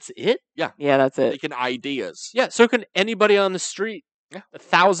terrible. That's it. Yeah, that's it. Taking ideas. Yeah. So can anybody on the street? Yeah. The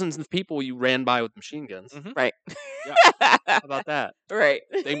thousands of people you ran by with machine guns. Mhm. Right. How about that? Right.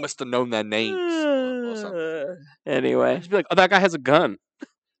 They must have known their names or something. Anyway. Just be like, oh, that guy has a gun.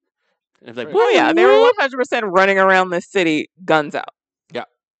 And it's like, Right. Oh yeah, they were 100% running around the city, guns out.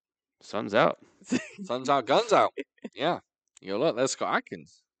 sun's out. Sun's out, guns out. Yeah. You go, look, there's Scott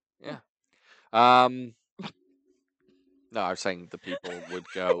Adkins. Yeah. No, I was saying the people would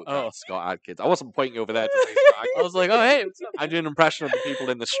go, Oh. that's Scott Adkins. I wasn't pointing over there to say Scott Adkins. I was like, oh hey, what's up? I do an impression of the people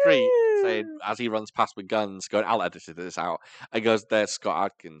in the street saying, as he runs past with guns, going, I'll edit this out. And goes, there's Scott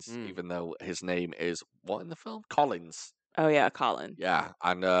Adkins, Mm. even though his name is, what in the film? Collins. Oh yeah, Colin Yeah.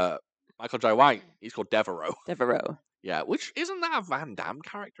 And Michael J. White, he's called Devereaux. Devereaux. Yeah. Which, isn't that a Van Damme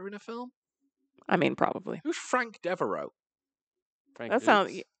character in a film? I mean, probably. Who's Frank Devereaux? Frank That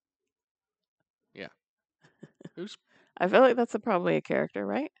sounds. Dukes. Who's I feel like that's probably a character,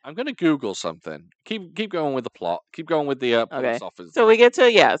 right? I'm gonna Google something. Keep going with the plot. Keep going with the police Okay. officer. So we get to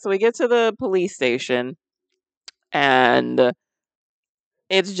the police station, and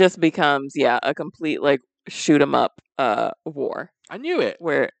it just becomes a complete like shoot 'em up war I knew it.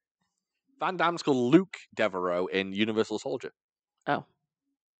 where Van Damme's called Luke Devereaux in Universal Soldier. Oh.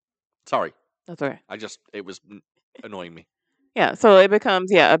 Sorry, that's okay. it was annoying me. Yeah, so it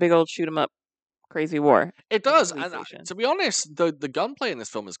becomes a big old shoot 'em up crazy war. It the does, police and station. to be honest, the gunplay in this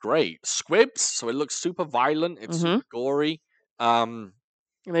film is great. Squibs, so it looks super violent. It's super gory. And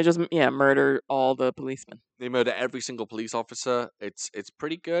they just murder all the policemen. They murder every single police officer. It's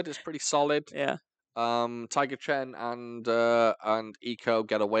pretty good. It's pretty solid. Yeah. Tiger Chen and Iko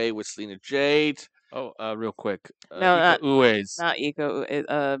get away with Selena Jade. Oh, real quick. No, Iko Uwais. Not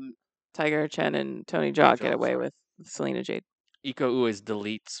Iko. Tiger Chen and Tony Jaa get away with Selena Jade. Iko Uwais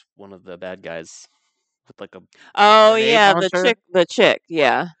deletes one of the bad guys with like a. Oh Grenade yeah, launcher? the chick.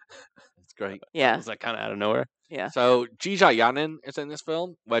 Yeah. It's great. Yeah. Was like kind of out of nowhere. Yeah. So Jija Yanin is in this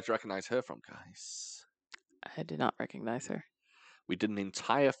film. Where'd you recognize her from, guys? I did not recognize her. We did an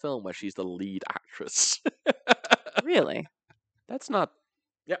entire film where she's the lead actress. Really? That's not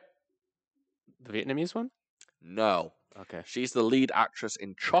Yep. the Vietnamese one. No. Okay. She's the lead actress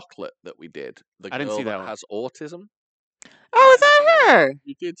in Chocolate that we did. The I didn't girl see that that one. has autism. Oh, is that her?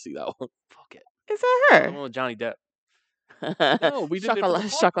 You did see that one. Fuck it. Is that The her? one with Johnny Depp. No, we did it for the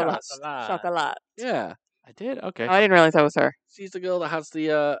Chocolat, podcast. chocolat. Yeah. I did? Okay. Oh, I didn't realize that was her. She's the girl that has the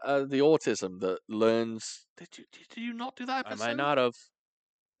autism that learns. Did you not do that I episode? might not have.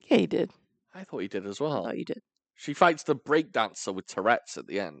 Yeah, you did. I thought you did as I well. thought you did. She fights the breakdancer with Tourette's at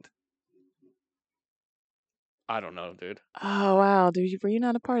the end. I don't know, dude. Oh wow, dude, were you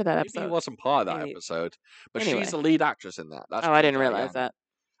not a part of that Maybe episode? he wasn't part of that Maybe. episode, but Anyway. she's the lead actress in that. That's Oh, I didn't Claire realize Diane.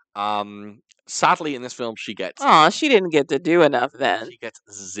 that. Sadly, in this film, she gets Oh, she didn't get to do enough then. she gets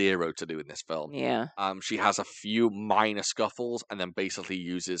zero to do in this film. Yeah. She has a few minor scuffles and then basically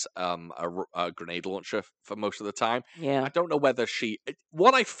uses a grenade launcher for most of the time. Yeah. I don't know whether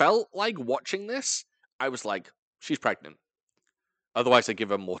what I felt like watching this, I was like, she's pregnant. Otherwise, I give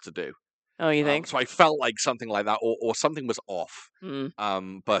her more to do. Oh, you think? So I felt like something like that, or something was off.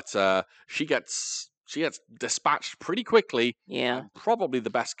 Mm. But she gets dispatched pretty quickly. Yeah. Probably the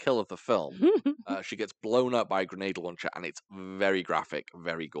best kill of the film. She gets blown up by a grenade launcher, and it's very graphic,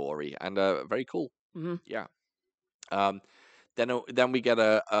 very gory, and very cool. Mm-hmm. Yeah. Then we get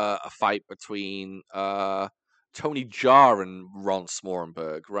a fight between Tony Jaa and Ron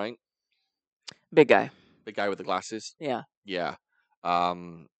Smorenberg, right? Big guy. The guy with the glasses. Yeah. Yeah.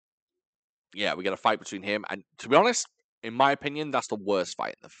 Yeah, we get a fight between him, and to be honest, in my opinion, that's the worst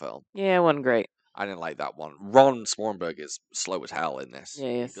fight in the film. Yeah, it wasn't great. I didn't like that one. Ron Smorenberg is slow as hell in this. Yeah,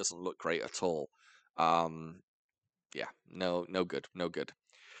 he is. Doesn't look great at all. Yeah, no good.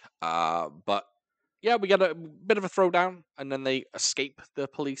 But yeah, we get a bit of a throwdown, and then they escape the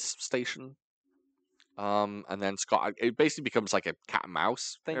police station. And then it basically becomes like a cat and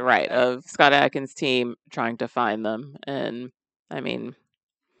mouse thing, Right, of Scott Adkins' team trying to find them, and I mean,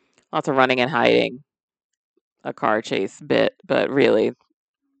 lots of running and hiding, a car chase bit, but really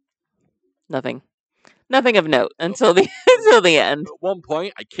nothing of note until the end. At one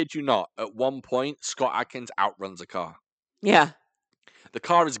point, I kid you not, Scott Adkins outruns a car. Yeah. The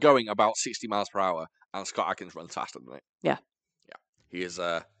car is going about 60 miles per hour, and Scott Adkins runs faster than it. Yeah. He is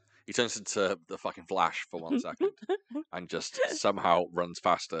he turns into the fucking Flash for 1 second and just somehow runs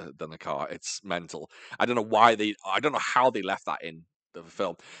faster than the car. It's mental. I don't know how they left that in the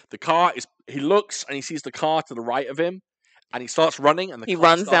film. The car he looks and he sees the car to the right of him, and he starts running, and he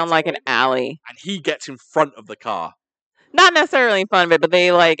runs down like an alley, and he gets in front of the car. Not necessarily in front of it, but they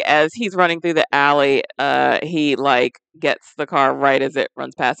as he's running through the alley, he gets the car right as it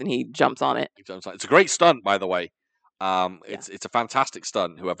runs past, and he jumps on it. It's a great stunt, by the way. It's a fantastic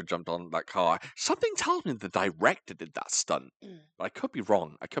stunt. Whoever jumped on that car. Something tells me the director did that stunt, but I could be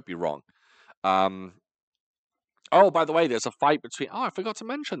wrong. Oh, by the way, there's a fight between. Oh, I forgot to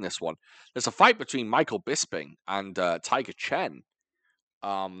mention this one. There's a fight between Michael Bisping and Tiger Chen.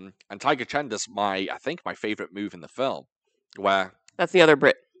 And Tiger Chen does I think my favorite move in the film, where that's the other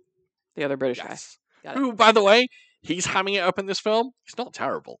British guy. Who, by the way, he's hamming it up in this film. He's not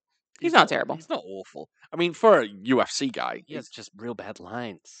terrible. He's not terrible. He's not awful. I mean, for a UFC guy, he has just real bad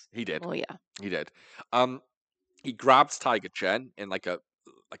lines. He did. Well, yeah, he did. He grabs Tiger Chen in like a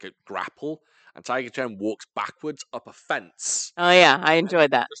grapple, and Tiger Chen walks backwards up a fence. Oh yeah, I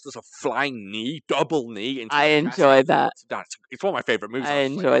enjoyed that. Just as a flying knee, double knee. I enjoyed that. It's one of my favorite moves. I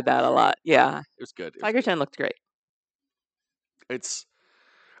enjoyed that a lot. Yeah, it was good. Tiger Chen looked great.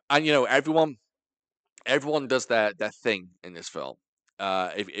 And everyone does their thing in this film.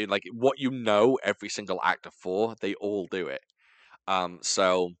 Like what every single actor for, they all do it.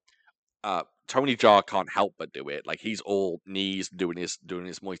 So Tony Jaa can't help but do it. Like he's all knees doing his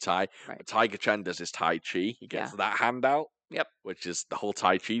Muay Thai. Right. But Tiger Chen does his Tai Chi. He gets that hand out. Yep. Which is the whole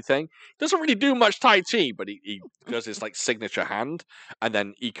Tai Chi thing. Doesn't really do much Tai Chi, but he does his signature hand, and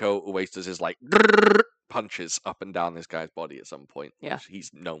then Iko Uwais does his punches up and down this guy's body at some point. Yeah. Which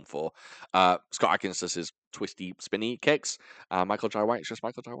he's known for. Scott Adkins does his twisty, spinny kicks. Michael Jai White is just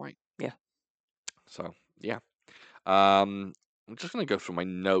Michael Jai White. Yeah. So yeah. I'm just gonna go through my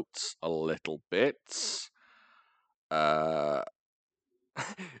notes a little bit. So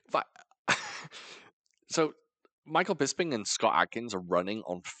Michael Bisping and Scott Adkins are running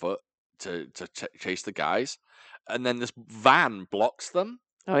on foot to chase the guys, and then this van blocks them.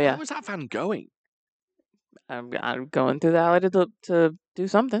 Oh yeah. Where was that van going? I'm going through the alley to do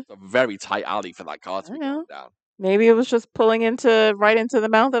something. It's a very tight alley for that car to be going down. Maybe it was just pulling right into the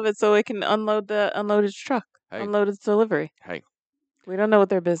mouth of it so it can unload its truck, unload its delivery. Hey, we don't know what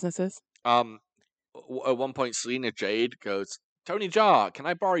their business is. At one point, Selena Jade goes, "Tony Jaa, can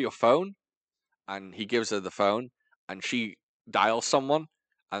I borrow your phone?" And he gives her the phone, and she dials someone,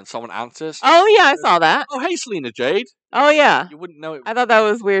 and someone answers. Oh yeah, I saw that. Oh, hey, Selena Jade. Oh yeah, You wouldn't know it. I thought that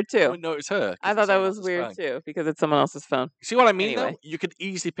was weird You too. wouldn't know it was her. 'cause I it's thought that someone was else's weird phone. too because it's someone else's phone. You see what I mean, though? Anyway. You could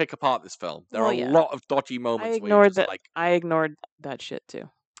easily pick apart this film. There Well, are yeah. a lot of dodgy I moments where you're ignored just that. like, I ignored that shit too.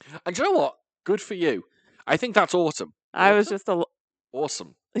 and do you know what? Good for you. I think that's awesome. I was Awesome? just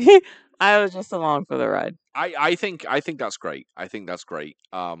Awesome. I was just along for the ride. I think that's great. I think that's great.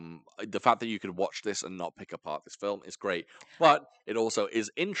 The fact that you could watch this and not pick apart this film is great. But it also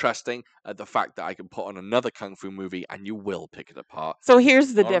is interesting the fact that I can put on another kung fu movie and you will pick it apart. So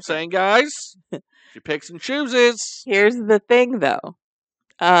here's the Know what I'm difference. saying, guys? She picks and chooses. Here's the thing, though,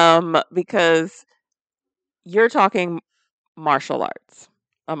 because you're talking martial arts,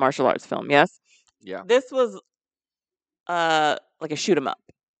 a martial arts film, yes? Yeah. This was like a shoot 'em up,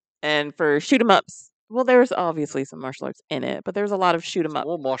 and for shoot 'em ups, well, there's obviously some martial arts in it, but there's a lot of shoot 'em There's up.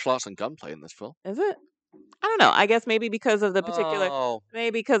 more martial arts and gunplay in this film. Is it? I don't know. I guess maybe because of the particular, Oh,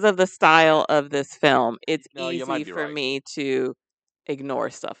 maybe because of the style of this film, it's No, you might easy be for right. me to ignore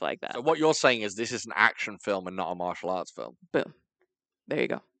stuff like that. so what you're saying is this is an action film and not a martial arts film. Boom. There you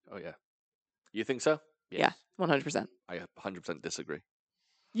go. Oh yeah. You think so? Yeah, 100%. I 100% disagree.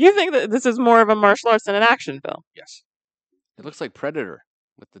 You think that this is more of a martial arts than an action film? Yes. It looks like Predator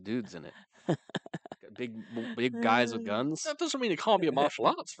with the dudes in it. Got big guys with guns. That doesn't mean it can't be a martial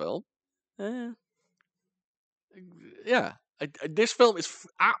arts film. Uh, Yeah. This film is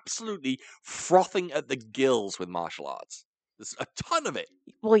absolutely frothing at the gills with martial arts. There's a ton of it.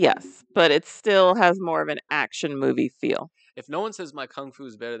 well, yes, but it still has more of an action movie feel. If no one says my kung fu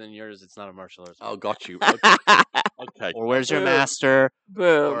is better than yours, it's not a martial arts. Oh, movie. got you. Okay. Okay. Or where's your Boom. master?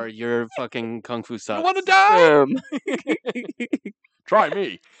 Boom. Or your fucking kung fu You sucks. want to die? Boom. Try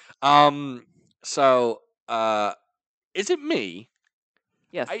me. So, is it me?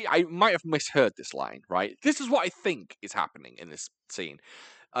 Yes. I might have misheard this line, right? This is what I think is happening in this scene.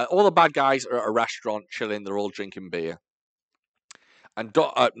 All the bad guys are at a restaurant chilling. They're all drinking beer. And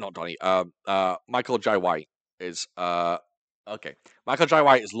not Donnie. Michael J. White is okay. Michael J.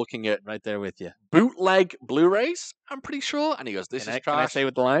 White is looking at Right there with you. bootleg Blu-rays. I'm pretty sure, and he goes, "This is Can I trash. say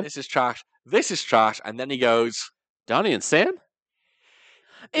with the line? This is trash. This is trash." And then he goes, Donnie and Sam?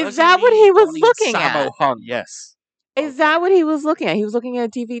 Is "Does that what mean he was Donnie and looking Sammo at? Hung?" Yes. Is that what he was looking at? He was looking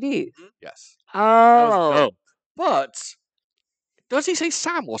at DVDs. Yes. That was Oh. dope. But does he say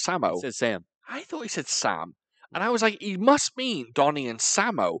Sam or It Sammo? says Sam. I thought he said Sam. And I was like, he must mean Donnie and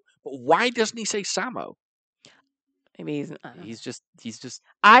Sammo. But why doesn't he say Sammo? Maybe he's. He's just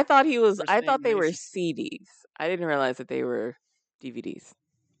I thought he was. First I name thought they were Mason. CDs. I didn't realize that they were DVDs.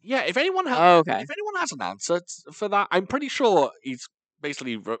 Yeah, if anyone has, Oh, okay. if anyone has an answer for that, I'm pretty sure he's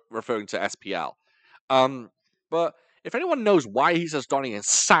basically referring to SPL. But if anyone knows why he says Donnie and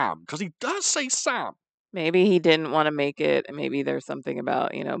Sam, because he does say Sam. Maybe he didn't want to make it. Maybe there's something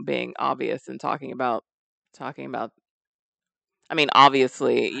about being obvious and talking about. I mean,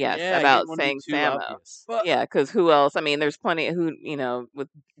 obviously, yes, yeah, he about didn't wanna be saying too Sammo. obvious. But Yeah, because who else? I mean, there's plenty who with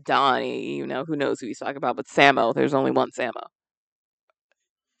Donnie. Who knows who he's talking about? But Sammo, there's only one Sammo.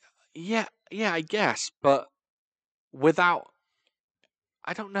 yeah, I guess. But without,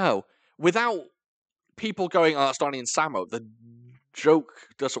 I don't know, without people going, "Oh, it's Donnie and Sammo," the joke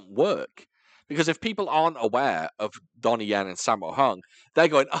doesn't work. Because if people aren't aware of Donnie Yen and Sammo Hung, they're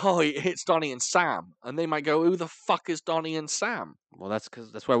going, "Oh, it's Donnie and Sam," and they might go, "Who the fuck is Donnie and Sam?" Well, that's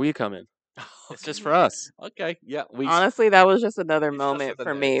where we come in. It's just for us. Okay, yeah, we. Honestly, that was just another It's just for moment the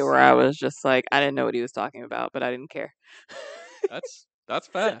for me nerds. where I was just like, I didn't know what he was talking about, but I didn't care. That's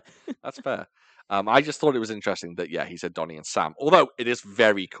fair. That's fair. I just thought it was interesting that he said Donnie and Sam. Although it is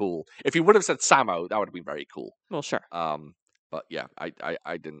very cool. If he would have said Sammo, that would have been very cool. Well, sure. But yeah,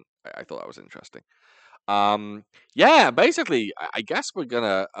 I didn't. I thought that was interesting. Yeah, basically, I guess we're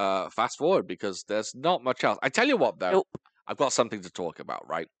gonna fast forward because there's not much else. I tell you what, though, Nope. I've got something to talk about.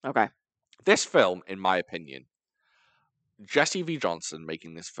 Right, Okay. this film, in my opinion, Jesse V. Johnson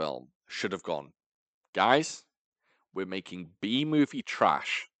making this film should have gone, guys, we're making B movie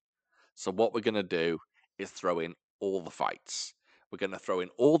trash. So what we're gonna do is throw in all the fights. We're gonna throw in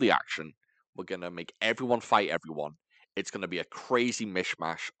all the action. We're gonna make everyone fight everyone. It's gonna be a crazy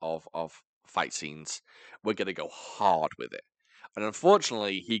mishmash of fight scenes. We're gonna go hard with it. And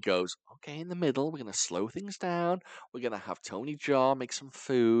unfortunately, he goes, okay, in the middle, we're gonna slow things down. We're gonna have Tony Jaa make some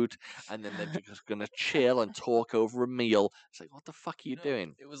food, and then they're just gonna chill and talk over a meal. It's like, what the fuck are you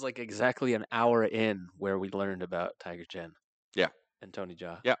doing? It was like exactly an hour in where we learned about Tiger Chen. Yeah. And Tony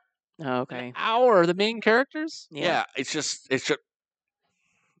Jaa. Yeah. Oh, okay. An hour, the main characters? Yeah, it's just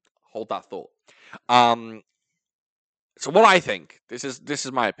hold that thought. So what I think, this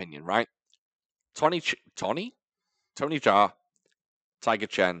is my opinion, right? Tony Jaa Tiger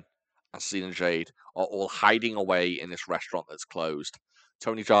Chen, and Selena Jade are all hiding away in this restaurant that's closed.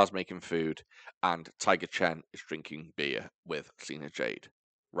 Tony Jaa's making food, and Tiger Chen is drinking beer with Selena Jade.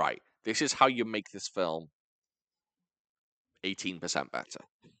 Right. This is how you make this film 18% better.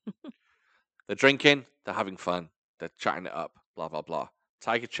 They're drinking, they're having fun, they're chatting it up, blah, blah, blah.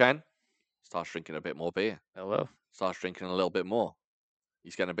 Tiger Chen starts drinking a bit more beer, Hello. starts drinking a little bit more.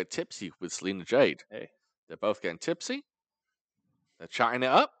 He's getting a bit tipsy with Selena Jade. Hey. They're both getting tipsy. They're chatting it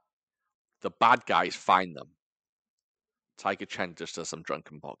up. The bad guys find them. Tiger Chen just does some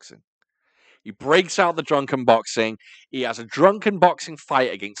drunken boxing. He breaks out the drunken boxing. He has a drunken boxing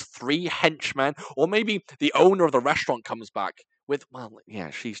fight against 3 henchmen, or maybe the owner of the restaurant comes back with. Well,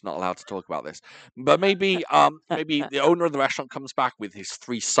 yeah, she's not allowed to talk about this, but maybe the owner of the restaurant comes back with his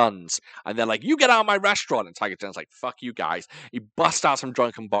 3 sons, and they're like, "You get out of my restaurant!" And Tiger Chen's like, "Fuck you guys!" He busts out some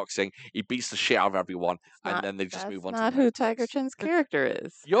drunken boxing. He beats the shit out of everyone, and then they just move on. That's not who Tiger Chen's character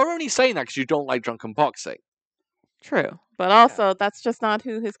is. You're only saying that because you don't like drunken boxing. True. But also, that's just not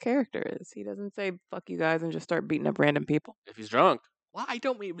who his character is. He doesn't say, fuck you guys, and just start beating up random people. If he's drunk. Well, I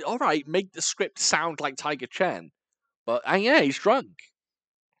don't mean. All right, make the script sound like Tiger Chen, but yeah, he's drunk.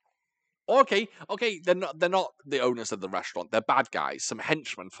 Okay, they're not the owners of the restaurant. They're bad guys. Some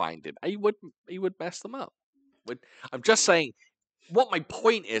henchmen find him. He would mess them up. I'm just saying. What my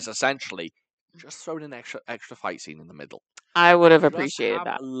point is essentially, just throw in an extra fight scene in the middle. I would have Just appreciated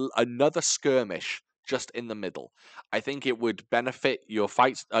have that. Another skirmish just in the middle. I think it would benefit your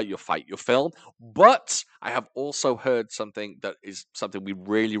film. But I have also heard something that is something we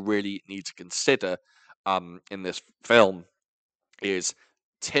really, really need to consider in this film is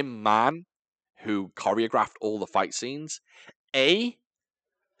Tim Mann, who choreographed all the fight scenes.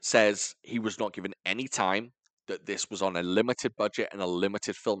 Says he was not given any time, that this was on a limited budget and a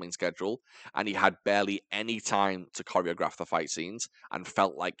limited filming schedule, and he had barely any time to choreograph the fight scenes, and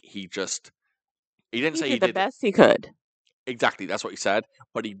felt like he didn't say he did the did best he could. exactly, that's what he said,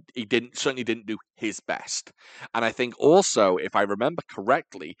 but he certainly didn't do his best. And I think also, if I remember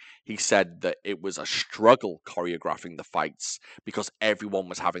correctly, he said that it was a struggle choreographing the fights because everyone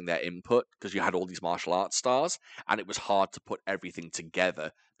was having their input, because you had all these martial arts stars, and it was hard to put everything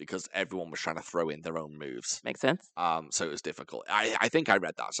together because everyone was trying to throw in their own moves. Makes sense. So it was difficult. I think I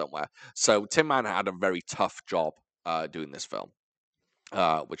read that somewhere. So Tim Mann had a very tough job doing this film,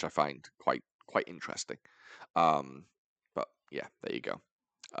 which I find quite interesting. But yeah, there you go.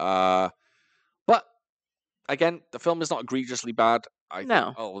 But again, the film is not egregiously bad.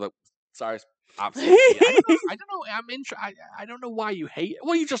 Cyrus, absolutely. I don't know. I don't know why you hate it.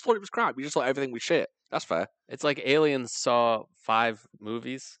 Well, you just thought it was crap. You just thought everything was shit. That's fair. It's like Aliens saw 5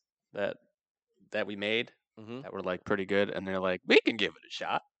 movies that we made that were like pretty good, and they're like, we can give it a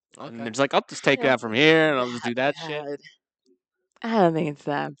shot. Okay. And they're just like, I'll just take that from here, and I'll just do that shit. I don't think it's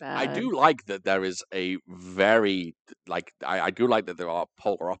that bad. I do like that there is a very I do like that there are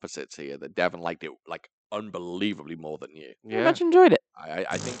polar opposites here. That Devan liked it like unbelievably more than you. Yeah. I much enjoyed it.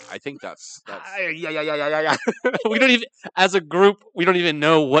 I think that's yeah. We don't even, as a group, we don't even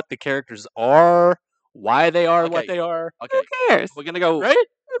know what the characters are, why they are what they are. Okay, who cares? We're gonna go right.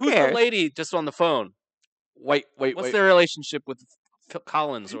 Who Who's cares? the lady just on the phone? Wait. What's their relationship with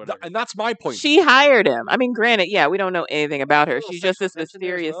Collins or whatever? And that's my point. She hired him. I mean, granted, yeah, we don't know anything about her. She's just this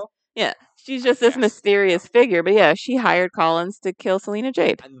mysterious. Well? Yeah, she's just this mysterious figure. But yeah, she hired Collins to kill Selena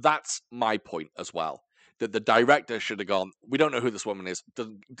Jade. And that's my point as well. That the director should have gone, we don't know who this woman is.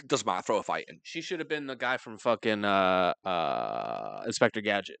 Doesn't matter. Throw a fight in. She should have been the guy from fucking Inspector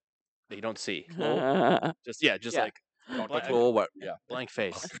Gadget that you don't see. Just like blank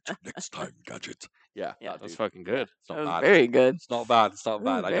face. Next time, Gadget. Yeah, that was fucking good. It's not That was bad. very good. It's not bad. It's not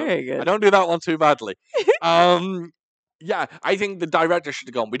bad. Very good. I don't do that one too badly. Yeah, I think the director should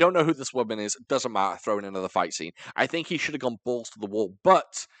have gone, we don't know who this woman is. It doesn't matter. Throw in another fight scene. I think he should have gone balls to the wall.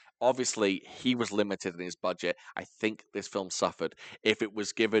 But obviously, he was limited in his budget. I think this film suffered. If it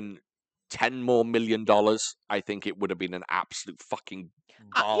was given $10 more million, I think it would have been an absolute fucking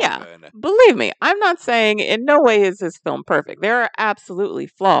burner. Believe me, I'm not saying in no way is this film perfect. There are absolutely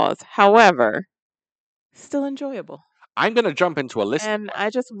flaws. However, still enjoyable. I'm going to jump into a list. And I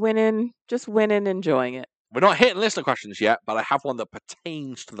just went in enjoying it. We're not hitting listener questions yet, but I have one that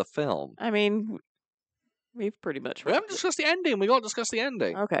pertains to the film. I mean, we've pretty much... We haven't discussed the ending. We got to discuss the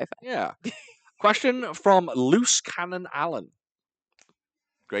ending. Okay, fine. Yeah. Question from Loose Cannon Allen.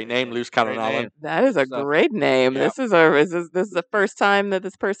 Great name, Loose Cannon Allen. That is a great name. Yeah. This is the first time that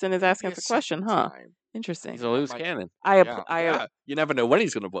this person is asking us a question, huh? Interesting. He's a loose cannon. You never know when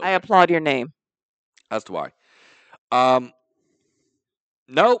he's going to put. I applaud your name. As do I.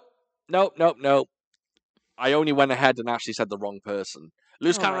 Nope. I only went ahead and actually said the wrong person.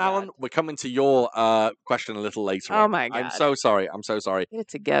 Luz Oh my Cannon Allen, God. we're coming to your question a little later Oh on. my I'm God. so sorry. I'm so sorry. Get it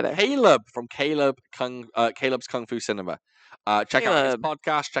together. Caleb from Caleb's Kung Fu Cinema. Check out his Caleb.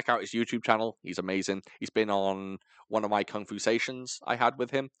 podcast. Check out his YouTube channel. He's amazing. He's been on one of my Kung Fu Sations I had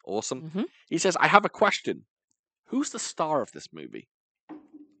with him. Awesome. Mhm. He says, I have a question. Who's the star of this movie?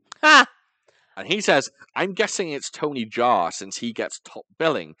 Ha! And he says, I'm guessing it's Tony Jaa since he gets top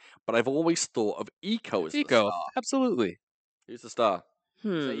billing, but I've always thought of Iko as the Iko, star. absolutely. Who's the star?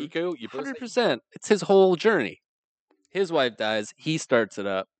 Is it Hmm. Iko? You both say 100%. It's his whole journey. His wife dies. He starts it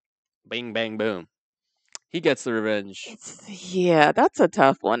up. Bang, bang, boom. He gets the revenge. Yeah, that's a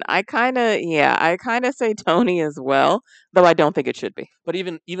tough one. I kind of say Tony as well, though I don't think it should be. But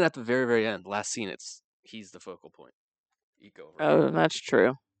even at the very, very end, last scene, he's the focal point. Iko. Right? Oh, that's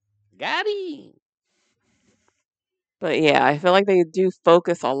true. Got him. But yeah, I feel like they do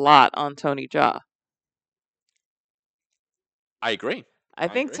focus a lot on Tony Jaa. I agree. I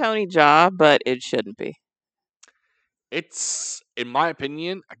think agree. Tony Jaa, but it shouldn't be. It's, in my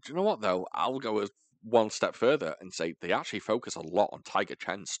opinion, do you know what, though? I'll go one step further and say they actually focus a lot on Tiger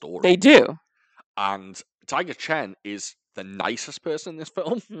Chen's story. They do. And Tiger Chen is the nicest person in this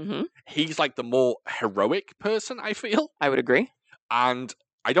film. Hmm. He's like the more heroic person, I feel. I would agree. And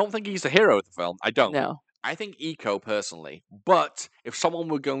I don't think he's the hero of the film. I don't. No. I think Iko personally. But if someone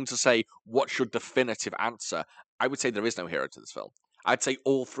were going to say, what's your definitive answer? I would say there is no hero to this film. I'd say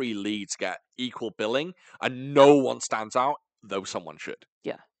all three leads get equal billing, and no one stands out, though someone should.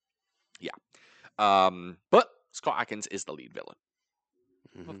 Yeah. Yeah. But Scott Adkins is the lead villain.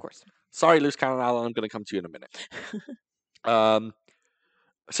 Of course. Sorry, Luz Cannon Allen, I'm going to come to you in a minute.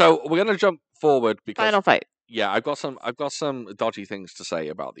 So we're going to jump forward because Final fight. yeah, I've got some dodgy things to say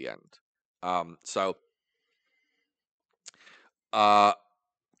about the end.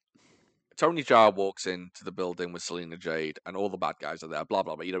 Tony Jaa walks into the building with Selena Jade, and all the bad guys are there. Blah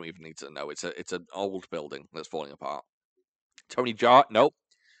blah blah. You don't even need to know. It's an old building that's falling apart. Tony Jaa, nope.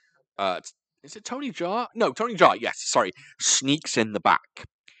 Is it Tony Jaa? No, Tony Jaa. Yes, sorry. Sneaks in the back.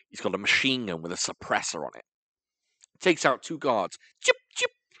 He's got a machine gun with a suppressor on it. Takes out two guards. Chip chip.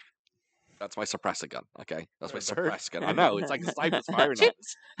 That's my suppressor gun. Okay, that's my Bird. suppress gun. I know it's like a sniper's firing on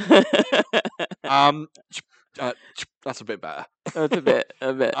it. That's a bit better. That's a bit.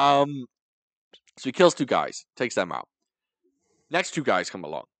 So he kills two guys, takes them out. Next two guys come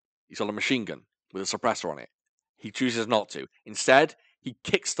along. He's got a machine gun with a suppressor on it. He chooses not to. Instead, he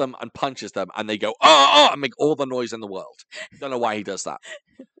kicks them and punches them, and they go, oh, and make all the noise in the world. Don't know why he does that.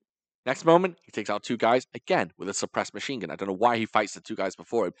 Next moment, he takes out two guys, again, with a suppressed machine gun. I don't know why he fights the two guys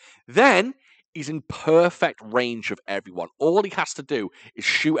before him. Then, he's in perfect range of everyone. All he has to do is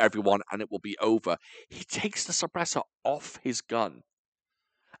shoot everyone, and it will be over. He takes the suppressor off his gun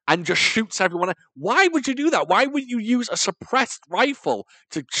and just shoots everyone. Why would you do that? Why would you use a suppressed rifle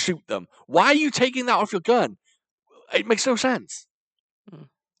to shoot them? Why are you taking that off your gun? It makes no sense.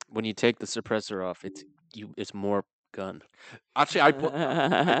 When you take the suppressor off, it's more gun. Actually,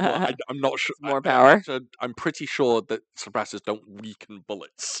 I'm not sure. More power. I'm pretty sure that suppressors don't weaken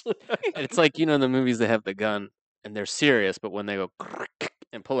bullets. It's like, in the movies they have the gun and they're serious, but when they go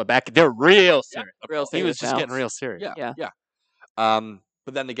and pull it back, they're real serious. Real He was serious just now. getting real serious. Yeah.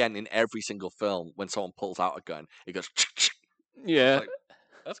 But then again, in every single film, when someone pulls out a gun, it goes. Yeah. Like,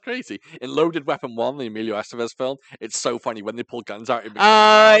 that's crazy. In Loaded Weapon 1, the Emilio Estevez film, it's so funny when they pull guns out. It makes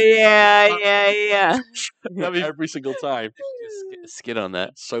Oh yeah. every single time. Skid on that.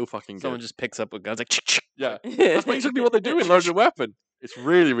 It's so fucking good. Someone just picks up a gun. It's like, Yeah, that's basically what they do in Loaded Weapon. It's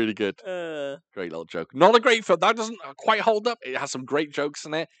really, really good. Great little joke. Not a great film. That doesn't quite hold up. It has some great jokes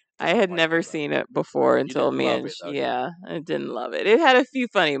in it. I had never seen it before until didn't me love and it, though, yeah, I didn't love it. It had a few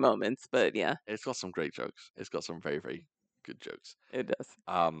funny moments, but yeah, It's got some great jokes. It's got some very, very good jokes. it does.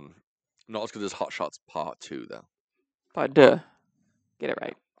 Not as good as Hot Shots Part 2, though. But duh, get it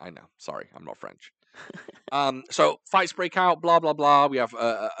right. I know. Sorry, I'm not French. So fights break out. Blah blah blah. We have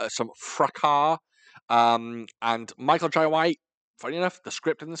some fracas. And Michael Jai White. Funny enough, the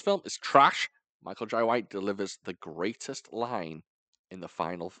script in this film is trash. Michael Jai White delivers the greatest line in the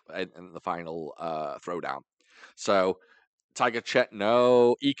final throwdown. So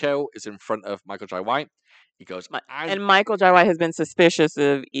Iko is in front of Michael Jai White. He goes, And Michael Jai White has been suspicious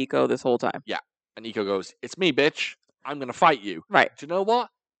of Iko this whole time. yeah. And Iko goes, it's me, bitch. I'm going to fight you. Right. Do you know what?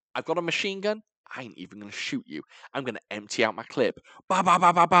 I've got a machine gun. I ain't even going to shoot you. I'm going to empty out my clip. Bam, bam,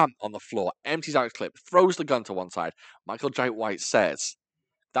 bam, bam, bam. On the floor. Empties out his clip. Throws the gun to one side. Michael Jai White says,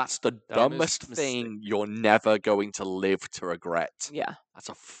 that's the dumbest thing you're never going to live to regret. Yeah. That's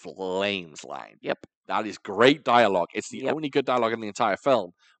a flames line. Yep. That is great dialogue. It's the Yep. only good dialogue in the entire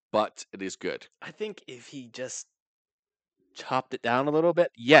film. but it is good. I think if he just chopped it down a little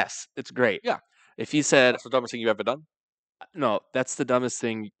bit, yes, it's great. Yeah. If he said, That's the dumbest thing you've ever done. no, that's the dumbest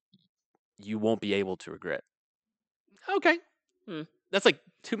thing you won't be able to regret. Okay. That's like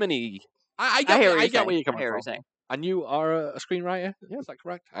too many. I I hear get, what I you're get where saying. you're I coming hear what from. you're saying. And you are a screenwriter? Yeah. Is that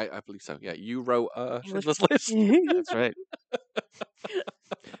correct? I believe so. Yeah, you wrote English- Schindler's List. That's right.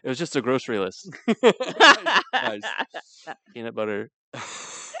 It was just a grocery list. Nice. Peanut butter.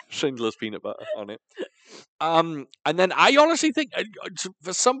 Schindler's peanut butter on it. And then I honestly think,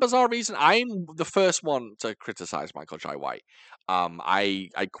 for some bizarre reason, I'm the first one to criticize Michael Jai White. I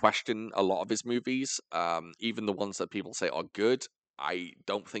question a lot of his movies, even the ones that people say are good. I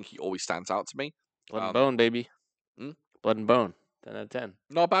don't think he always stands out to me. Blood and Bone, baby. Hmm? Blood and Bone. 10 out of 10.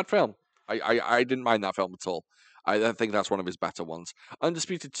 Not a bad film. I didn't mind that film at all. I think that's one of his better ones.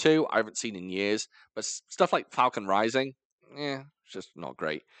 Undisputed 2, I haven't seen in years, but stuff like Falcon Rising, it's just not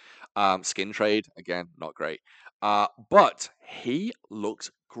great. Skin Trade, again, not great. But he looks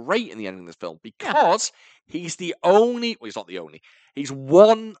great in the end of this film because he's the only. Well, he's not the only. He's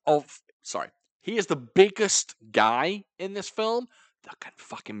one of. Sorry, he is the biggest guy in this film that can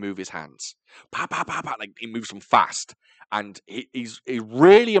fucking move his hands. Pa pa pa pa. Like he moves them fast, and he's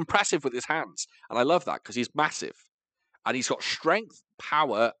really impressive with his hands, and I love that because he's massive, and he's got strength,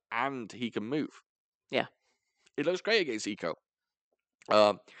 power, and he can move. Yeah. It looks great against Iko.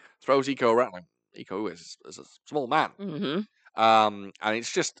 Throws Iko around. Like, Iko is a small man. Mm-hmm. And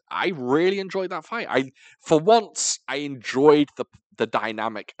it's just, I really enjoyed that fight. For once, I enjoyed the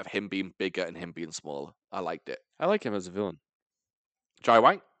dynamic of him being bigger and him being smaller. I liked it. I like him as a villain. Jai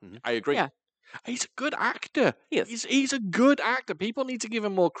White, Mhm. I agree. Yeah. He's a good actor. He is. He's a good actor. People need to give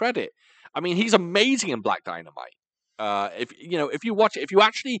him more credit. I mean, he's amazing in Black Dynamite. If you watch it, if you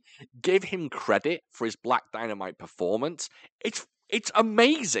actually give him credit for his Black Dynamite performance, it's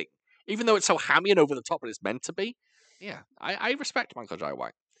amazing. Even though it's so hammy and over the top, but it's meant to be. Yeah, I respect Michael Jai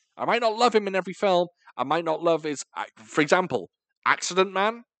White. I might not love him in every film. I might not love his, for example, Accident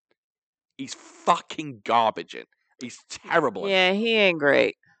Man. He's fucking garbage in. He's terrible. Yeah, he ain't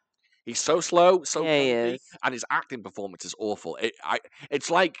great. He's so slow, so Yeah, he clunky, is. and his acting performance is awful. It's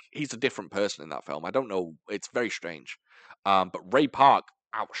like he's a different person in that film. I don't know. It's very strange. But Ray Park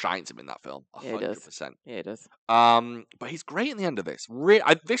outshines him in that film. Yeah, he does. 100%. Yeah, it does. But he's great in the end of this.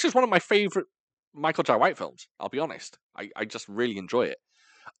 This is one of my favorite Michael Jai White films. I'll be honest. I just really enjoy it.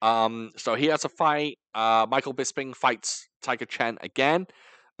 So he has a fight. Michael Bisping fights Tiger Chen again.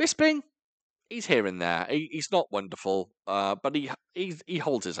 Bisping, he's here and there. He's not wonderful, but he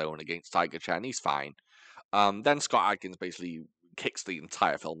holds his own against Tiger Chen. He's fine. Then Scott Adkins basically kicks the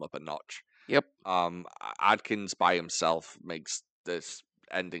entire film up a notch. Yep. Adkins by himself makes this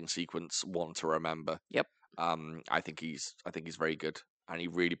ending sequence one to remember. Yep. I think he's very good, and he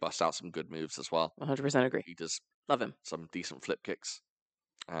really busts out some good moves as well. 100% agree. He does Love him. some decent flip kicks.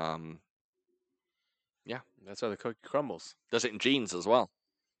 Yeah, That's how the cookie crumbles. does it in jeans as well.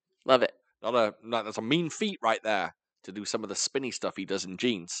 Love it. That's a mean feat right there to do some of the spinny stuff he does in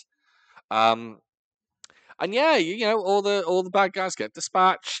jeans. And yeah, all the bad guys get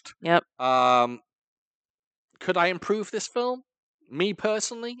dispatched. Yep. Could I improve this film? Me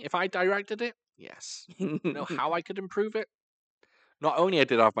personally, if I directed it, yes. You know how I could improve it? Not only I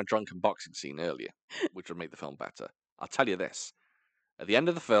did have my drunken boxing scene earlier, which would make the film better. I'll tell you this: at the end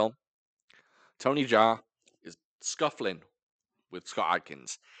of the film, Tony Jaa is scuffling with Scott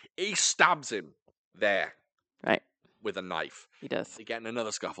Adkins. He stabs him there, Right. with a knife. He does. They get in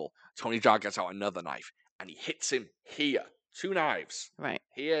another scuffle. Tony Jaa gets out another knife, and he hits him here. 2 knives, Right.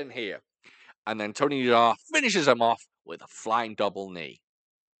 here and here. And then Tony Jaa finishes him off with a flying double knee.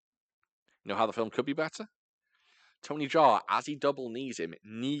 You know how the film could be better? Tony Jaa, as he double knees him,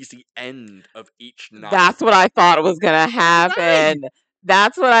 knees the end of each knife. That's what I thought was gonna happen.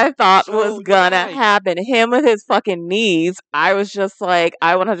 That's what I thought So was gonna did I. happen. Him with his fucking knees. I was just like,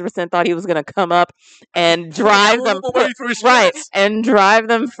 I 100% thought he was gonna come up and drive them all the way through his right, chest. and drive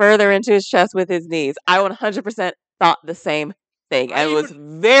them further into his chest with his knees. I 100% thought the same thing, I and was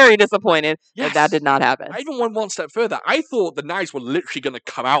very disappointed that Yes. did not happen. I even went one step further. I thought the knives were literally going to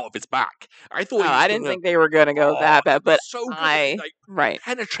come out of his back. I thought Oh, I didn't think they were gonna go that bad, but so good. I Like, right,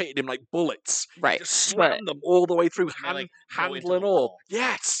 penetrated him like bullets. right. Just But slammed them all the way through, And they, like, go into handle and the all. wall.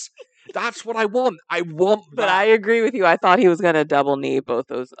 Yes, that's what I want. I want But that. I agree with you. I thought he was gonna double knee both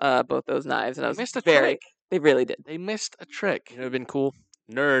those knives, and I They was missed a very. trick. They really did. They missed a trick. You know, it'd been cool.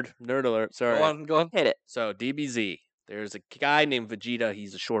 Nerd alert. Sorry. Go on. Hit it. So DBZ. There's a guy named Vegeta.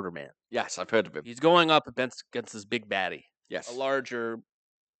 He's a shorter man. Yes, I've heard of him. He's going up against this big baddie, Yes, a larger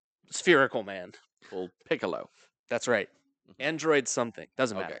spherical man. called Piccolo. That's right. Android something.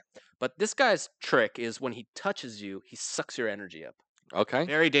 Doesn't Okay. matter. But this guy's trick is when he touches you, he sucks your energy up. Okay.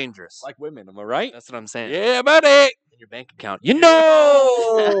 Very dangerous. Like women, am I right? That's what I'm saying. Yeah, buddy. In your bank account. You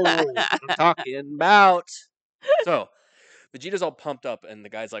know what I'm talking about. So Vegeta's all pumped up, and the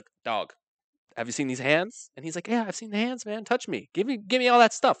guy's like, "Dog, have you seen these hands?" And he's like, "Yeah, I've seen the hands, man. Touch me. Give me all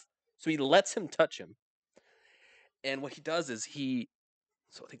that stuff." So he lets him touch him. And what he does is he's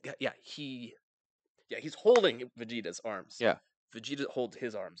holding Vegeta's arms. Yeah. Vegeta holds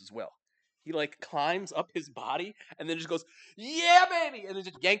his arms as well. He like climbs up his body and then just goes, "Yeah, baby," and then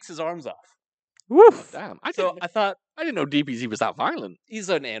just yanks his arms off. Woof. Damn. I thought I didn't know DBZ was that violent. he's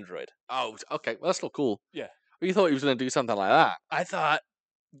an android. Oh, okay. Well, that's still cool. Yeah. You thought he was going to do something like that. I thought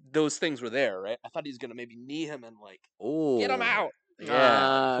those things were there, right? I thought he was gonna maybe knee him and like Oh. get him out.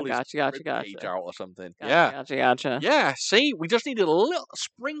 Yeah. Pull his Gotcha. ribcage out or something. Gotcha. Yeah. See, we just needed a little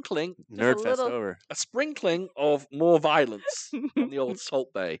sprinkling, Nerd a fest little- over. a sprinkling of more violence on the old Salt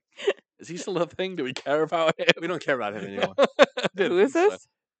Bay. Is he still a thing? Do we care about him? We don't care about him anymore. Who is this?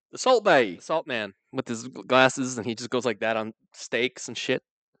 The Salt Bay. The Salt Man with his glasses, and he just goes like that on steaks and shit.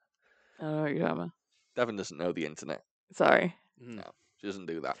 I don't know what you're talking about. Devin doesn't know the internet. Sorry. No. She doesn't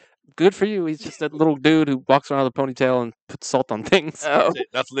do that. Good for you. He's just a little dude who walks around with a ponytail and puts salt on things. Oh.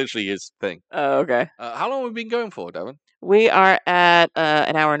 That's literally his thing. Oh, okay. How long have we been going for, Devin? We are at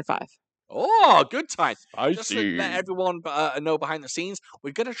an hour and 5. Oh, good time. I Just to let everyone know behind the scenes,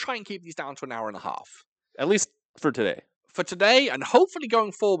 we're going to try and keep these down to an hour and a half. At least for today. For today, and hopefully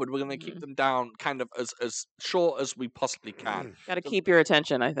going forward, we're going to keep Mhm. them down kind of as short as we possibly can. Got to keep your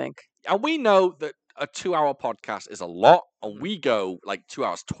attention, I think. And we know that a 2-hour podcast is a lot, and we go like 2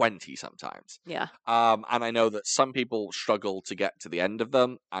 hours 20 sometimes. Yeah. And I know that some people struggle to get to the end of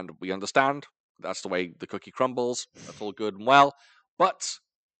them, and we understand. That's the way the cookie crumbles. That's all good and well. But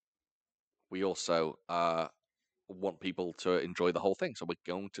we also want people to enjoy the whole thing, so we're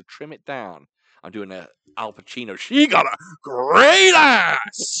going to trim it down. I'm doing a Al Pacino. She got a great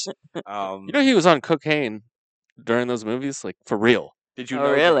ass. You know he was on cocaine during those movies, like for real. Did you Oh,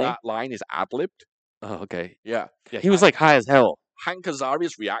 know really? that line is ad libbed? Oh, okay. Yeah. Yeah, he was like high as hell. Hank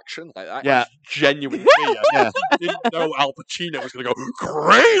Azaria's reaction like that. Yeah. is genuine fear. Yeah. Didn't know Al Pacino was going to go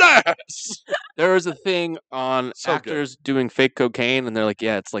great ass. There was a thing on So good. actors doing fake cocaine, and they're like,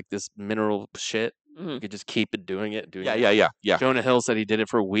 "Yeah, it's like this mineral shit. Mhm. You could just keep it doing it." Yeah. Jonah Hill said he did it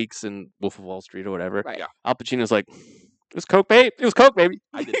for weeks in Wolf of Wall Street or whatever. Right. Yeah. Al Pacino's like, "It was coke, babe. It was coke, baby."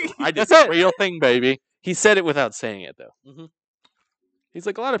 I did That's the it. real thing, baby. He said it without saying it though. Mhm. He's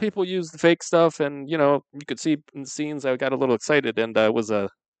like, a lot of people use the fake stuff, and you know, you could see in the scenes I got a little excited, and it was the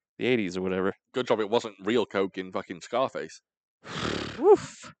 80s or whatever. Good job it wasn't real coke in fucking Scarface.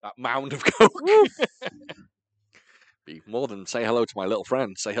 Woof. That mound of coke. Woof. Be more than say hello to my little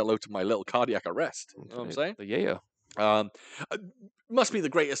friend. Say hello to my little cardiac arrest. You know what I'm saying? Yeah. Uh, must be the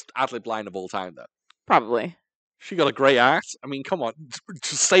greatest ad-lib line of all time, though. Probably. She got a great ass. I mean, come on,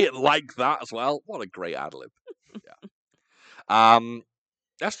 just say it like that as well. What a great ad-lib. Yeah.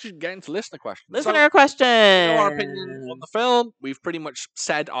 Let's just get into listener questions. Listener question. So, our opinion on the film. We've pretty much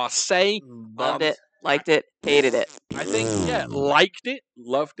said our say. Loved it. Liked it. Hated it. I think, liked it,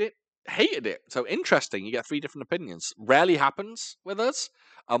 loved it, hated it. So interesting. You get 3 different opinions. Rarely happens with us.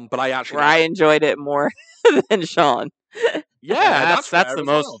 But I actually, Where I enjoyed it more than Sean. that's that's rare the as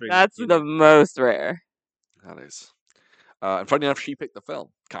most. well. That's the most rare. That is. And funny enough, she picked the film.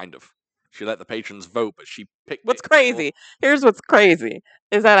 Kind of. She let the patrons vote, but she picked. What's it crazy? Here's what's crazy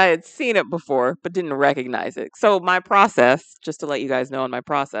is that I had seen it before but didn't recognize it. So my process, just to let you guys know on my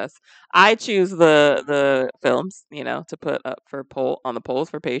process, I choose the films, to put up for poll on the polls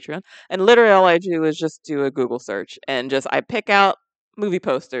for Patreon. And literally all I do is just do a Google search and I pick out movie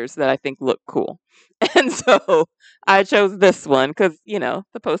posters that I think look cool. And so I chose this one because,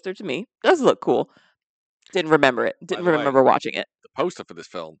 the poster to me does look cool. Didn't remember it. Didn't the way, remember watching it. The poster for this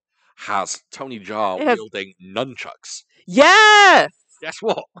film has Tony Jaa It has- wielding nunchucks. Yes! Guess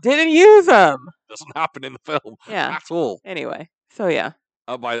what? Didn't use them. Doesn't happen in the film Yeah. at all. Anyway, so yeah,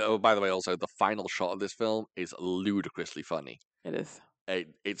 By the way, also, the final shot of this film is ludicrously funny. it is.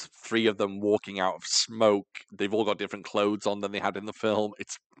 It's 3 of them walking out of smoke. They've all got different clothes on than they had in the film.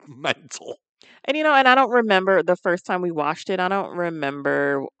 It's mental. And and I don't remember the first time we watched it. I don't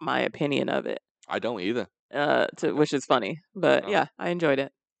remember my opinion of it. I don't either. Which is funny, but No. yeah, I enjoyed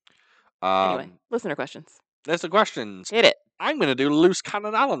it. Anyway, Um, listener questions. there's the questions. Hit it. I'm going to do Loose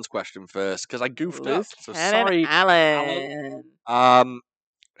Cannon Allen's question first because I goofed up. Loose So cannon sorry, Alan.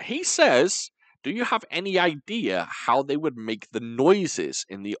 He says, do you have any idea how they would make the noises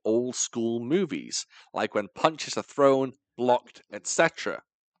in the old school movies? Like when punches are thrown, blocked, etc.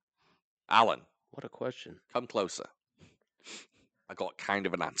 Alan, What a question. come closer. I got kind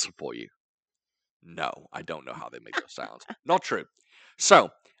of an answer for you. No, I don't know how they make those sounds. Not true. So,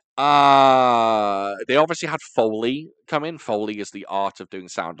 they obviously had Foley come in. Foley is the art of doing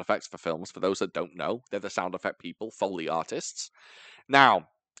sound effects for films. For those that don't know, they're the sound effect people, Foley artists. Now,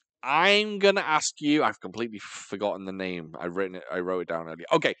 I'm gonna ask you. I've completely forgotten the name. I wrote it down earlier.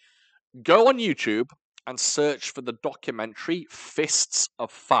 Okay, go on YouTube and search for the documentary Fists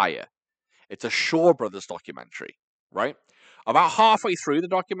of Fire. It's a Shaw Brothers documentary, right? About halfway through the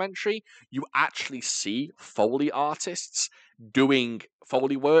documentary, you actually see Foley artists doing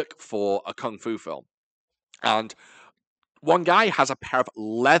Foley work for a Kung Fu film. And one guy has a pair of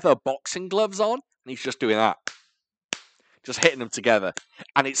leather boxing gloves on, and he's just doing that. Just hitting them together.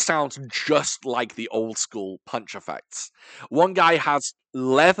 And it sounds just like the old school punch effects. One guy has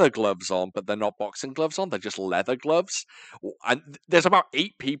leather gloves on, but they're not boxing gloves on. They're just leather gloves. And there's about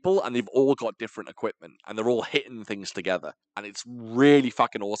 8 people, and they've all got different equipment. And they're all hitting things together. And it's really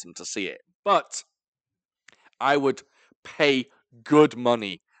fucking awesome to see it. But I would pay good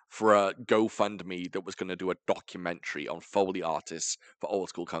money for a GoFundMe that was going to do a documentary on Foley artists for old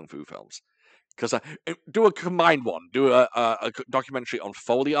school Kung Fu films. Because do a combined one, do a documentary on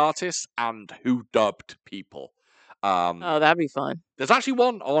Foley artists and who dubbed people. Oh, that'd be fun. There's actually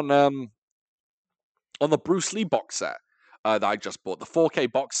one on the Bruce Lee box set that I just bought, the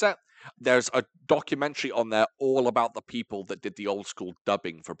 4K box set. There's a documentary on there all about the people that did the old school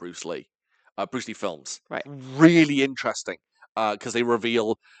dubbing for Bruce Lee films. Right. Really interesting. Because they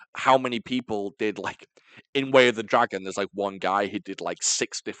reveal how many people did, like, in Way of the Dragon, there's, like, one guy who did, like,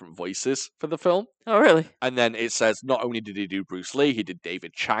 6 different voices for the film. Oh, really? And then it says, not only did he do Bruce Lee, he did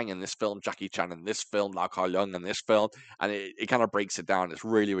David Chang in this film, Jackie Chan in this film, Lau Kar Leung in this film, and it kind of breaks it down. It's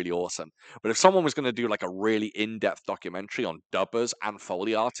really, really awesome. But if someone was going to do, like, a really in-depth documentary on dubbers and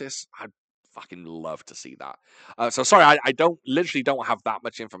Foley artists, I'd fucking love to see that. So sorry, I literally don't have that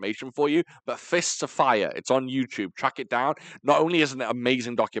much information for you, but Fists of Fire, it's on YouTube. Track it down. Not only is it an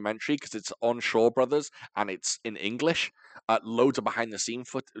amazing documentary because it's on Shaw Brothers and it's in English, loads of behind the scenes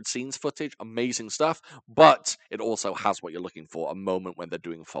footage, amazing stuff, but it also has what you're looking for, a moment when they're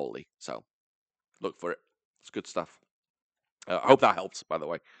doing Foley. So look for it. It's good stuff. I hope that helps, by the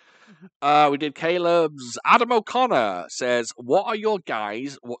way. We did Caleb's. Adam O'Connor says, "What are your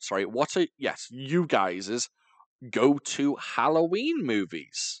guys? You guys' go-to Halloween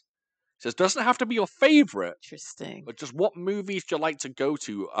movies?" Says, doesn't have to be your favorite, Interesting. but just what movies do you like to go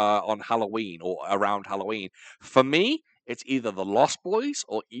to on Halloween or around Halloween? For me, it's either The Lost Boys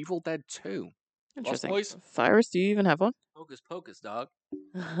or Evil Dead 2. Interesting. Boys? Cyrus, do you even have one? Hocus Pocus, dog.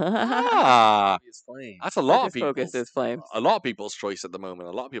 Ah, It's flame. that's a lot of Hocus people. Pocus is flames. A lot of people's choice at the moment.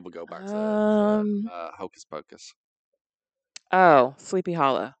 A lot of people go back to Hocus Pocus. Oh, Sleepy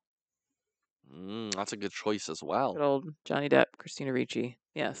Hollow. That's a good choice as well. Good old Johnny Depp, Christina Ricci.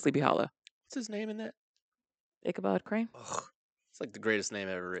 Yeah, Sleepy Hollow. What's his name in that? Ichabod Crane. Ugh, it's like the greatest name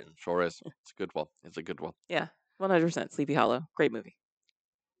ever written. Sure is. It's a good one. It's a good one. Yeah, 100%. Sleepy Hollow. Great movie.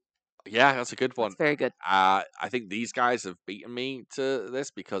 Yeah, that's a good one. It's very good. I think these guys have beaten me to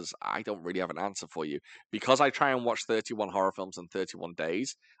this because I don't really have an answer for you. Because I try and watch 31 horror films in 31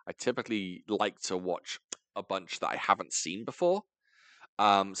 days, I typically like to watch a bunch that I haven't seen before.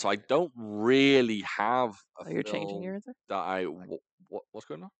 So I don't really have a You're changing your film answer? that what's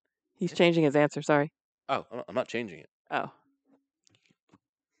going on? He's changing his answer. Sorry. Oh, I'm not changing it. Oh.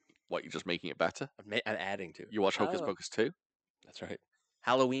 What, you're just making it better? I'm adding to it. You watch Hocus Oh. Pocus 2? That's right.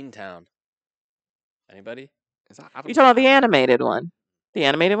 Halloween Town. Anybody? Is that You talking about the animated one? The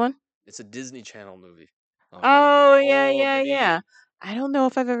animated one? It's a Disney Channel movie. Oh, yeah, Oh, yeah, baby. yeah. I don't know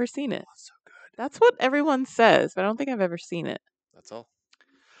if I've ever seen it. So good. That's what everyone says, but I don't think I've ever seen it. That's all.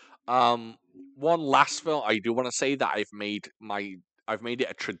 One last film I do want to say that I've made it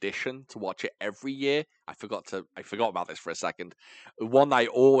a tradition to watch it every year. I forgot about this for a second. One that I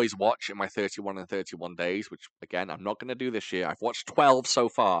always watch in my 31 and 31 days, which again I'm not going to do this year. I've watched 12 so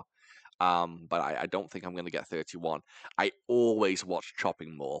far, but I don't think I'm going to get 31. I always watch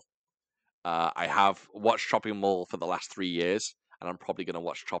Chopping Mall. I have watched Chopping Mall for the last 3 years, and I'm probably going to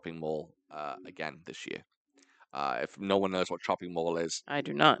watch Chopping Mall again this year. If no one knows what Chopping Mall is, I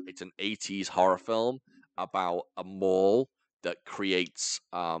do not. it's an 80s horror film about a mall that creates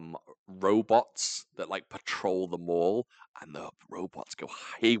robots that like patrol the mall, and the robots go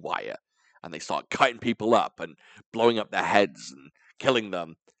haywire and they start cutting people up and blowing up their heads and killing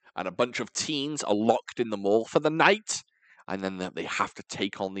them, and a bunch of teens are locked in the mall for the night, and then they have to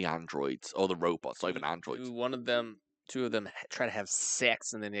take on the androids or the robots, not even androids. Two of them try to have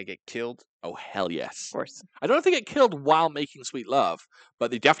sex and then they get killed. Oh hell yes! Of course. I don't know if they get killed while making sweet love, but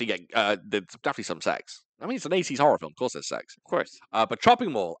they definitely get there's definitely some sex. I mean, it's an 80s horror film. Of course there's sex. Of course. But chopping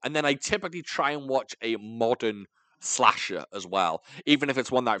them all. And then I typically try and watch a modern slasher as well, even if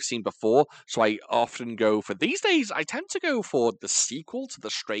it's one that I've seen before. So I often go for, these days, I tend to go for the sequel to The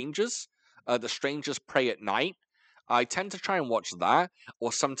Strangers, The Strangers Prey at Night. I tend to try and watch that,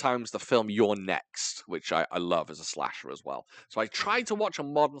 or sometimes the film You're Next, which I love as a slasher as well. So I try to watch a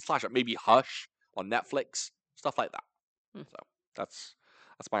modern slasher, maybe Hush on Netflix, stuff like that. So that's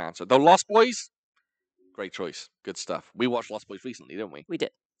my answer. The Lost Boys, great choice, good stuff. We watched Lost Boys recently, didn't we? We did.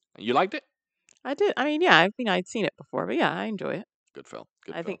 And you liked it? I did. I mean, yeah, I think I'd seen it before, but yeah, I enjoy it. Good film.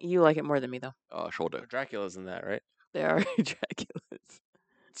 Good I film. think you like it more than me, though. Sure do. Dracula's in that, right? There are Draculas.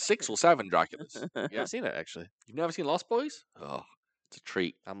 6 or 7 Draculas. Yeah, I've seen it actually. You've never seen Lost Boys? Oh, it's a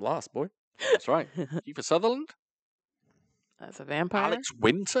treat. I'm lost, boy. That's right. Kiefer Sutherland? That's a vampire. Alex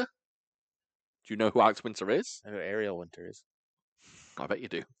Winter? Do you know who Alex Winter is? I know Ariel Winter is. I bet you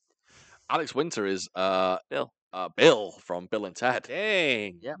do. Alex Winter is Bill. Bill from Bill and Ted.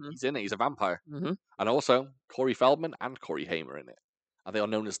 Dang. Yeah, he's in it. He's a vampire. Mm-hmm. And also, Corey Feldman and Corey Haim are in it. And they are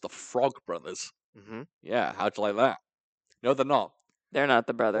known as the Frog Brothers. Mm-hmm. Yeah, how'd you like that? No, they're not. They're not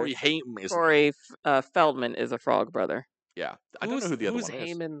the brothers. Corey Haim is... Corey Feldman is a frog brother. Yeah, I don't know who the other who's one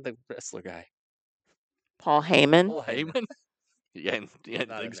is. Heyman, the wrestler guy? Paul Heyman. Paul Heyman? yeah,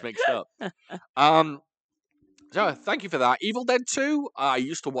 Not things in mixed up. So thank you for that. Evil Dead 2, I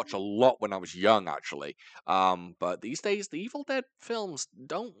used to watch a lot when I was young, actually. But these days, the Evil Dead films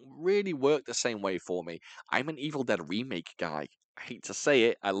don't really work the same way for me. I'm an Evil Dead remake guy. I hate to say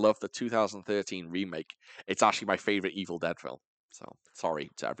it, I love the 2013 remake. It's actually my favorite Evil Dead film. So, sorry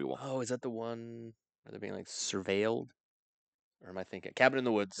to everyone. Oh, is that the one where they're being like surveilled? Or am I thinking Cabin in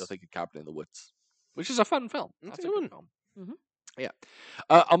the Woods? You're thinking Cabin in the Woods, which is a fun film. That's That's a a good good one. film. Mhm.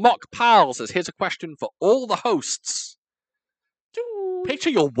 Yeah. Amok Pal says, here's a question for all the hosts. Picture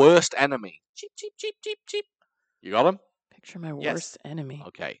your worst enemy. Cheap, cheap, cheap, cheap, cheap. You got him? Picture my Yes. worst enemy.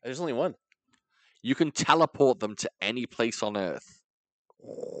 Okay. There's only one. You can teleport them to any place on Earth.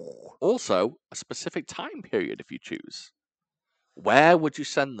 Also, a specific time period if you choose. Where would you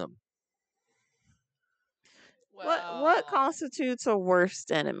send them? What constitutes a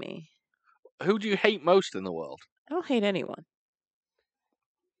worst enemy? Who do you hate most in the world? I don't hate anyone.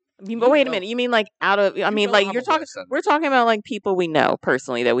 You But wait a don't- minute. You mean like out of? I you mean, don't like have you're a talking. worst enemy. We're talking about like people we know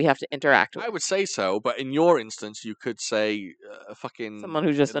personally that we have to interact with. I would say so, but in your instance, you could say fucking Someone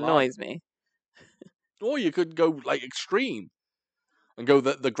who just Bin annoys Laden. me. Or you could go like extreme and go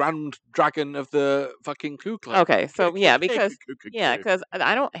the Grand Dragon of the fucking Ku Klux. Okay, so yeah, because Yeah, because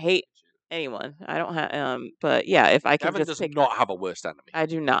I don't hate anyone. I don't have but yeah, if I could Devin just does pick, not have a worst enemy. I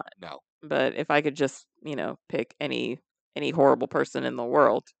do not. No. But if I could just pick any horrible person in the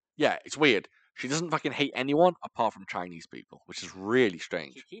world, Yeah, it's weird. She doesn't fucking hate anyone apart from Chinese people, which is really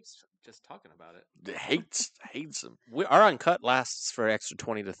strange. She keeps just talking about it. Hates them. Our uncut lasts for extra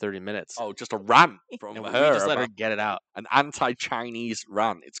 20 to 30 minutes. Oh, just a rant from and we her. just let her about get it out. an anti-Chinese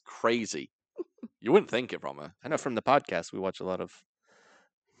rant. It's crazy. You wouldn't think it from her. I know from the podcast we watch a lot of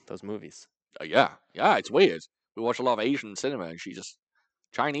those movies. Yeah, it's weird. We watch a lot of Asian cinema, and she just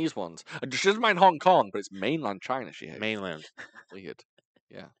Chinese ones. And she doesn't mind Hong Kong, but it's mainland China she hates. Mainland. Weird.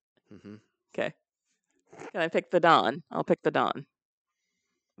 Yeah. Mm-hmm. okay. Can I pick the Don? I'll pick the Don.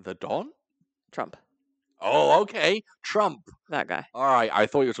 The Don? Trump. Oh, okay. Trump. That guy. All right. I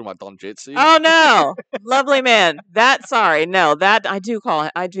thought you were talking about Don Jitsu. Oh no, lovely man. That I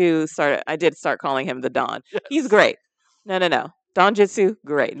did start calling him the Don. He's great. No. Don Jitsu,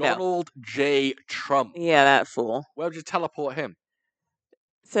 great. No. Donald J. Trump. Yeah, that fool. Where would you teleport him?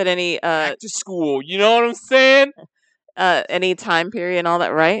 Said any Back to school. You know what I'm saying? any time period and all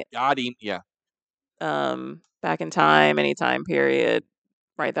that, right? Yeah. Back in time, any time period.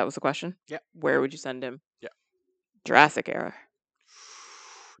 Right, that was the question. Yeah. Where would you send him? Yeah. Jurassic era.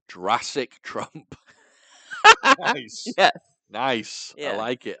 Jurassic Trump. Nice. Yes. Nice. Yeah. I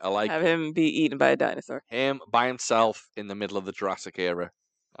like it. Have him be eaten by a dinosaur. Him by himself in the middle of the Jurassic era.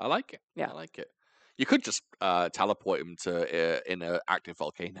 I like it. Yeah. I like it. You could just teleport him to in an active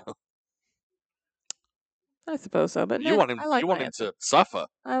volcano. I suppose so, but You want him? I like you want my him answer. to suffer?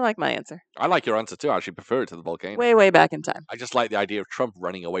 I like my answer. I like your answer too. I actually prefer it to the volcano. Way back in time. I just like the idea of Trump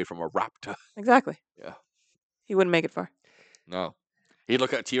running away from a raptor. Exactly. Yeah. He wouldn't make it far. No, he'd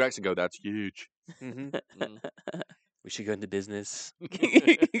look at a T-Rex and go, "That's huge." Mm-hmm. Mm. We should go into business.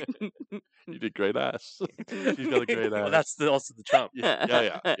 You did great ass. She's got a great Well, ass. that's also the Trump.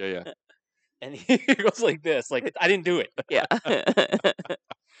 Yeah. And he goes like this, like I didn't do it. Yeah.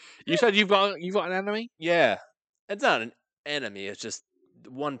 You said you've got an enemy. Yeah, it's not an enemy. It's just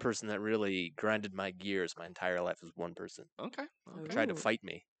one person that really grinded my gears my entire life. Is one person Okay. who tried to Ooh. fight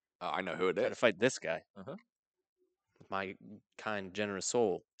me. I know who it Try to is. fight this guy. Uh-huh. With my kind, generous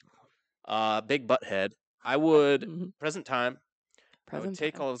soul. Big butthead. I would Mhm. present time. I would Present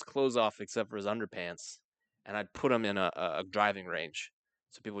take time. all his clothes off except for his underpants, and I'd put him in a driving range,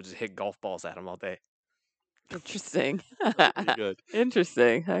 so people would just hit golf balls at him all day. Interesting. Pretty good.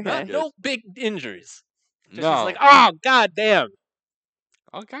 Interesting. Not Okay. good. no big injuries. Just No. he's like, oh god damn.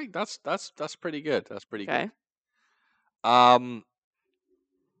 Okay, that's pretty good. That's pretty Okay. good.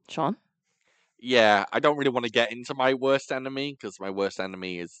 Sean? Yeah, I don't really want to get into my worst enemy because my worst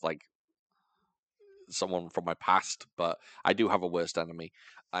enemy is like someone from my past, but I do have a worst enemy,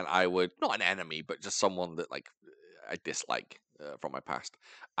 and I would not an enemy, but just someone that like I dislike from my past,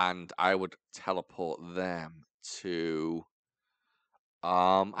 and I would teleport them to.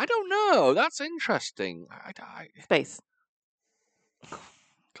 I don't know. That's interesting. Space.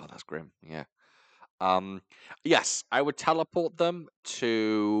 God, that's grim. Yeah. Yes, I would teleport them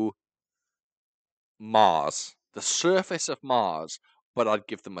to Mars, the surface of Mars, but I'd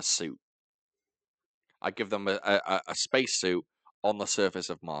give them a suit. I'd give them a space suit on the surface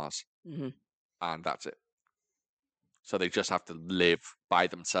of Mars, hmm and that's it. So they just have to live by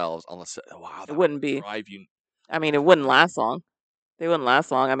themselves on the. Wow, It that wouldn't would be. drive you. I mean, it wouldn't last long. They wouldn't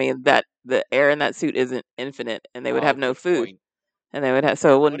last long. I mean, the air in that suit isn't infinite, and they would have no Good food, point. and they would have so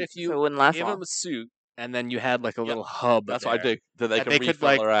it What wouldn't if so you it wouldn't last gave long. him a suit and then you had like a Yep, little hub That's there what I do. That they that can they could refill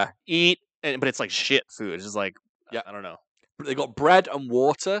like their air. eat, but it's like shit food. It's just like Yeah, I don't know. they got bread and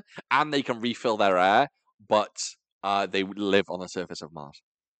water, and they can refill their air, but they would live on the surface of Mars.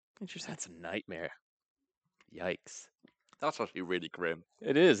 Interesting. That's a nightmare. Yikes. That's actually really grim.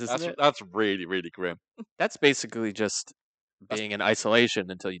 It is, isn't it? That's really really grim. That's basically just That's- being in isolation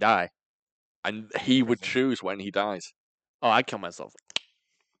until you die. And he would Prison. choose when he dies, Oh, I'd kill myself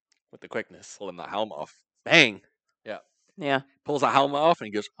with the quickness. pulling that helmet off. Bang. Yeah. Pulls that helmet off, and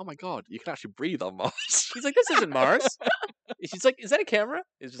he goes, "Oh my god, you can actually breathe on Mars." He's like, this isn't Mars. She's like, is that a camera?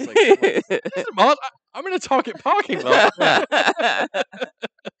 It's just like, what? This is Mars. I'm in a Target parking lot.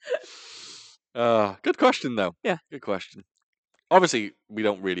 Good question though. Yeah. Good question. Obviously, we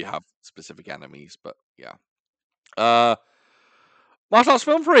don't really have specific enemies, but yeah. Martial Arts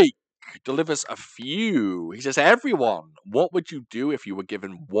Film Freak delivers a few. He says, "Everyone, what would you do if you were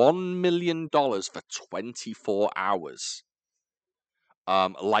given $1 million for 24 hours?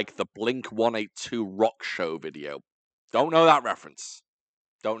 Like the Blink 182 Rock Show video. Don't know that reference.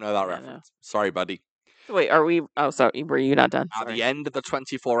 Don't know that Yeah, reference. Sorry, buddy. Wait, are we? Oh, sorry. Were you not done? At Sorry. the end of the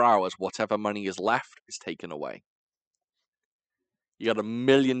 24 hours, whatever money is left is taken away. You got $1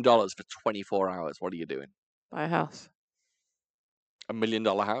 million for 24 hours. What are you doing? Buy a house. $1 million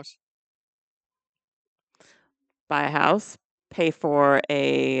house? Buy a house. Pay for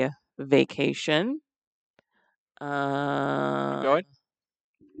a vacation. Keep going.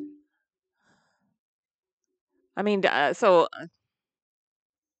 I mean, pay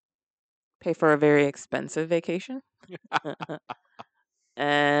for a very expensive vacation.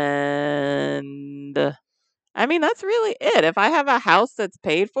 And I mean, that's really it. If I have a house that's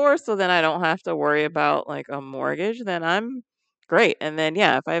paid for, so then I don't have to worry about like a mortgage, then I'm great. And then,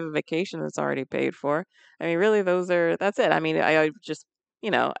 yeah, if I have a vacation that's already paid for, I mean, really, that's it. I mean, I just,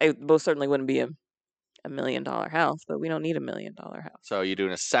 I most certainly wouldn't be a $1 million house, but we don't need $1 million house. So you're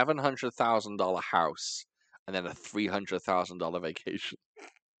doing a $700,000 house and then a $300,000 vacation.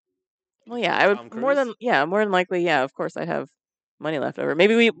 Well, yeah, I would Tom more Cruise? more than likely, yeah, of course I'd have money left over.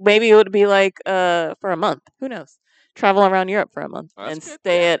 Maybe it would be like for a month. Who knows? Travel around Europe for a month Oh, that's and good,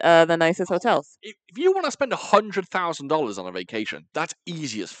 stay yeah. at the nicest hotels. If you want to spend $100,000 on a vacation, that's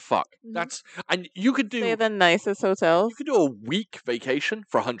easy as fuck. Mhm. And you could Stay do at the nicest hotels. you could do a week vacation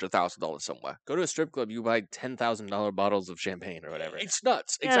for $100,000 somewhere. Go to a strip club, you buy $10,000 bottles of champagne or whatever. It's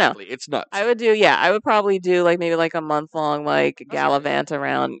nuts. Yeah, I know. Exactly. It's nuts. I would probably do like maybe like a month long like That's gallivant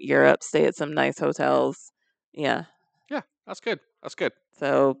around Europe, stay at some nice hotels. Yeah. Yeah, that's good. That's good.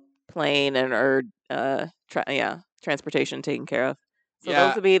 So plane or transportation taken care of. So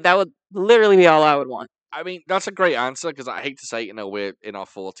Yeah. that would literally be all I would want. I mean, that's a great answer because I hate to say, we're in our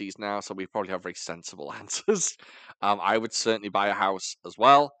 40s now, so we probably have very sensible answers. I would certainly buy a house as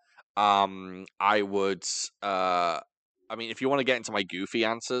well. I would. I mean, if you want to get into my goofy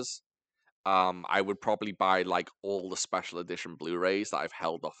answers, I would probably buy like all the special edition Blu-rays that I've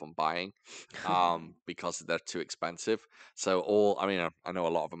held off on buying, because they're too expensive. So I mean, I know a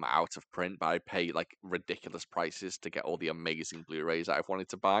lot of them are out of print, but I pay like ridiculous prices to get all the amazing Blu-rays that I've wanted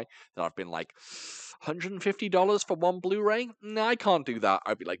to buy. That I've been like $150 for one Blu-ray. No, I can't do that.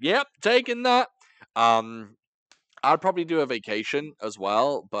 I'd be like, yep, taking that. I'd probably do a vacation as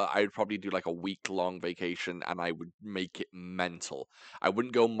well, but I'd probably do like a week-long vacation, and I would make it mental. I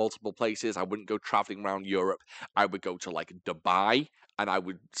wouldn't go multiple places. I wouldn't go traveling around Europe. I would go to like Dubai, and I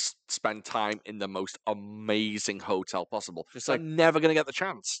would spend time in the most amazing hotel possible. Just So like I'm never gonna get the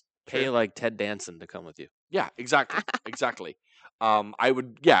chance. pay like Ted Danson to come with you. Yeah, exactly, exactly. I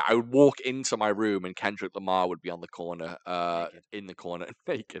would walk into my room and Kendrick Lamar would be on the corner, Naked. in the corner,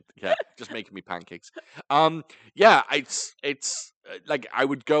 naked. Yeah, just making me pancakes. Yeah, it's like I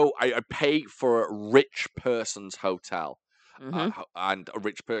would go. I'd pay for a rich person's hotel, Hmm. and a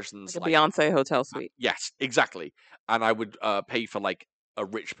rich person's Like a Beyonce hotel suite. yes, exactly. And I would pay for like a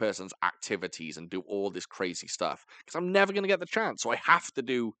rich person's activities and do all this crazy stuff because I'm never going to get the chance. So I have to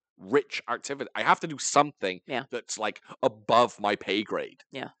do rich activity. I have to do something Yeah. that's like above my pay grade.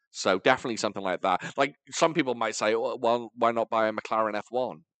 Yeah. So definitely something like that. Like some people might say, well, why not buy a McLaren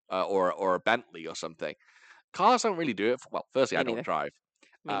F1 or a Bentley or something? Cars don't really do it. Well, firstly, Me I don't neither. drive.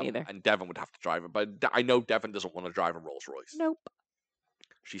 Me neither. And Devon would have to drive it, but I know Devon doesn't want to drive a Rolls Royce. Nope.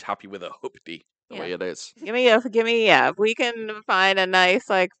 She's happy with a hoopty the Yeah. way it is. Give me if we can find a nice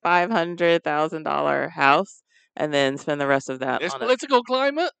like $500,000 house and then spend the rest of that This on it, political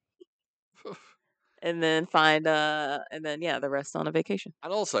climate. and then the rest on a vacation.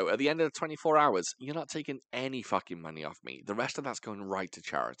 And also, at the end of the 24 hours, you're not taking any fucking money off me. The rest of that's going right to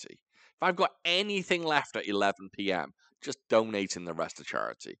charity. If I've got anything left at 11 p.m., just donating the rest to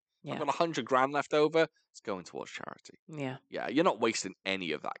charity. If Yeah. I've got 100 grand left over, it's going towards charity. Yeah. Yeah, you're not wasting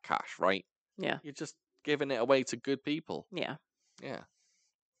any of that cash, right? Yeah. You're just giving it away to good people. Yeah. Yeah.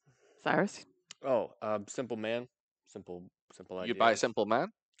 Cyrus. Oh, simple man, simple idea. You'd buy a simple man?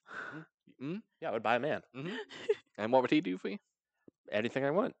 Yeah, I would buy a man. Mm-hmm. And what would he do for you? Anything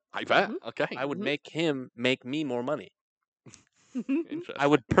I want. I bet. Mhm. Okay. I would make him make me more money. Interesting. I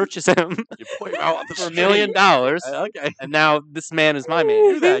would purchase him You put him out on the for $1 street. million, Okay. and now this man is my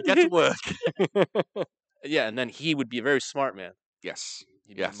man. Do that. Get to work. Yeah, and then he would be a very smart man. Yes.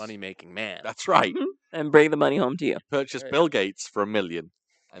 He'd Yes. be a money-making man. That's right. And bring the money home to you. Purchase Right. Bill Gates for $1 million.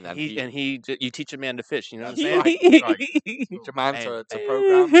 And then you teach a man to fish. You know what I'm That's saying? right. Teach a man Bang, to bang.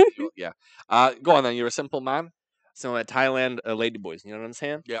 program. Yeah. Go on then. You're a simple man. So at Thailand, ladyboys. You know what I'm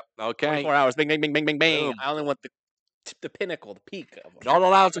saying? Yep. Okay. 24 hours. Bang, bang, bang, bang, bang, bang. Boom. I only want the pinnacle, the peak of them. Not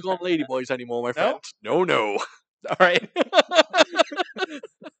allowed to go on ladyboys anymore, my friend. No? No. All right.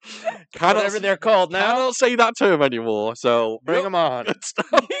 Whatever they're called now. Cannot say that term anymore. So Bring them on. Good stuff.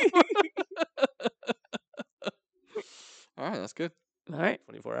 All right, that's good. All right.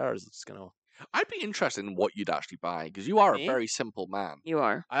 24 hours. It's gonna. I'd be interested in what you'd actually buy because you are Me? a very simple man. You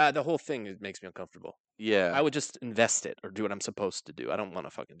are. The whole thing makes me uncomfortable. Yeah. I would just invest it or do what I'm supposed to do. I don't want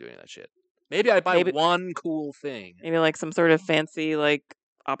to fucking do any of that shit. Maybe I buy one cool thing. Maybe like some sort of fancy like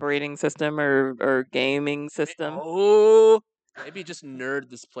operating system or gaming system. Oh, maybe just nerd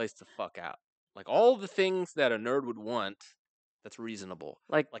this place the fuck out. Like all the things that a nerd would want. That's reasonable.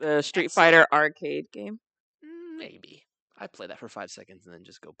 Like like the Street X- Fighter arcade game. Maybe I play that for 5 seconds and then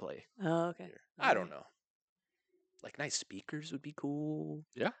just go play. Oh, okay. I don't know. Like nice speakers would be cool.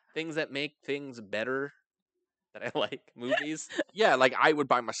 Yeah. Things that make things better that I like. Movies. Yeah, like I would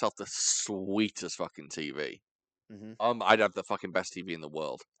buy myself the sweetest fucking TV. Mm-hmm. I'd have the fucking best TV in the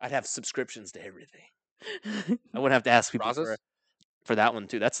world. I'd have subscriptions to everything. I wouldn't have to ask people Brazzers? for that one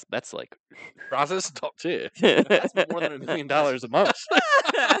too. That's like Brazzers, top tier. that's more than $1 million a month.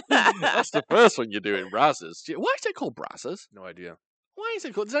 That's the first one you're doing, Brazzers. Why is it called Brazzers? No idea. Why is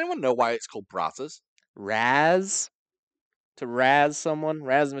it called? Does anyone know why it's called Brazzers? Razz to razz someone,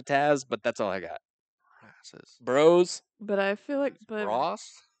 razzmatazz, but that's all I got. Brazzers. Bros, But I feel like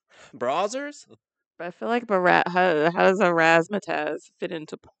Bras? browsers. how does a razzmatazz fit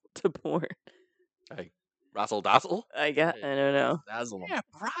into to porn? Hey, razzle dazzle? I don't know. Dazzle 'em. Yeah,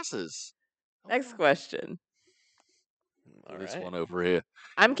 Brazzers. Next question. All This right. one over here.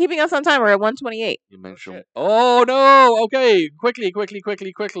 I'm keeping us on time. We're at 128. You mentioned. shit. Oh no! Okay,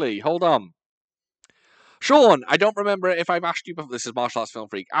 quickly. Hold on. Sean, I don't remember if I've asked you before. This is Martial Arts Film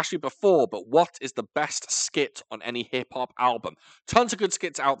Freak. Asked you before, but what is the best skit on any hip hop album? Tons of good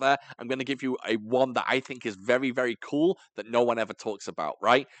skits out there. I'm going to give you a one that I think is very, very cool that no one ever talks about.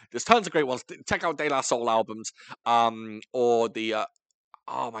 Right? There's tons of great ones. Check out De La Soul albums, or the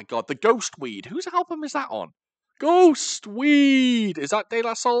oh my god, the Ghost Weed. Whose album is that on? Ghost Weed. Is that De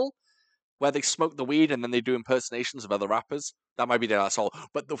La Soul? where they smoke the weed and then they do impersonations of other rappers. That might be their last song.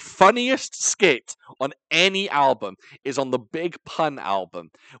 But the funniest skit on any album is on the Big Pun album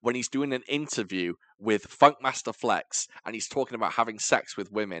when he's doing an interview with Funkmaster Flex and he's talking about having sex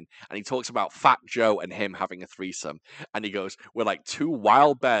with women and he talks about Fat Joe and him having a threesome and he goes, "We're like two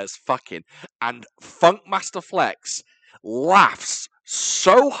wild bears fucking," and Funkmaster Flex laughs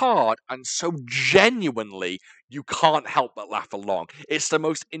so hard and so genuinely you can't help but laugh along. It's the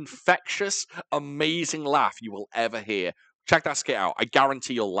most infectious, amazing laugh you will ever hear. Check that skit out. I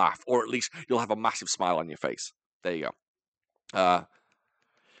guarantee you'll laugh, or at least you'll have a massive smile on your face. There you go.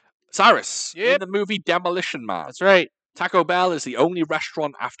 Cyrus, in Yep. the movie Demolition Man, That's right. Taco Bell is the only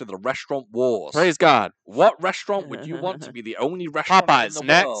restaurant after the restaurant wars. Praise God. What restaurant would you want to be the only restaurant in Popeyes the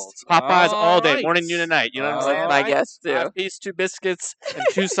next. world? Popeyes all day, Alright. morning, noon, and night. You know what I'm saying? That's my Alright. guess too. 5 piece, 2 biscuits, and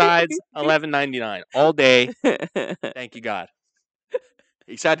 2 sides, $11.99 all day. Thank you, God.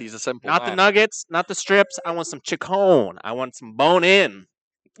 He said he's a simple Not the man. nuggets, not the strips. I want some chicken. I want some bone in.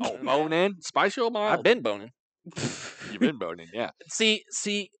 Oh, bone in? Spicy or mild? I've been boning. You've been boning, yeah. See,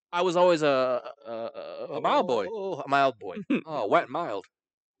 I was always a mild boy. A mild boy. Oh, wet and mild.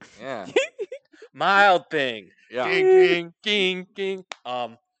 Yeah. Mild thing. Yeah. Ging, ging, ging.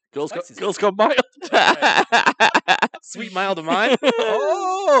 Girls Spicy's girls got mild. Sweet mild of mine.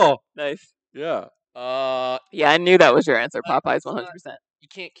 Oh! Nice. Yeah. Yeah, I knew that was your answer. Popeyes, 100%. You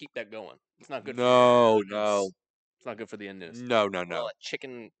can't keep that going. It's not good. No, for the no. It's not good for the endings. No. All that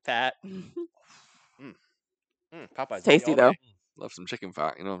chicken fat. Popeyes. It's tasty all though. day. Love some chicken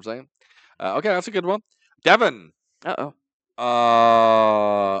fat, you know what I'm saying? Okay, that's a good one. Devan, Uh-oh.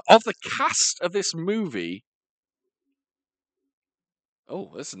 of the cast of this movie...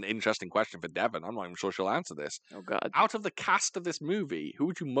 Oh, this is an interesting question for Devan. I'm not even sure she'll answer this. Oh, God. Out of the cast of this movie, who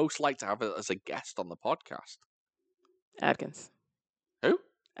would you most like to have as a guest on the podcast? Adkins. Who?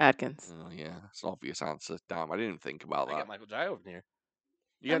 Adkins. Oh, yeah, that's an obvious answer. Damn, I didn't even think about I that. got Michael Jai over here.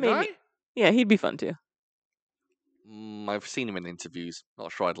 You I got mean, Nye? Yeah, he'd be fun too. I've seen him in interviews.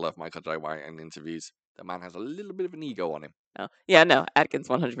 Not sure I'd love Michael J. White in interviews. The man has a little bit of an ego on him. Oh. Yeah, no, Adkins,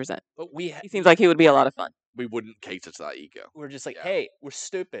 100%. But He seems like he would be a lot of fun. We wouldn't cater to that ego. we're just like, Yeah. hey, we're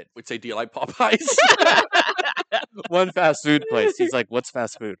stupid. We'd say, "Do you like Popeyes?" One fast food place. He's like, what's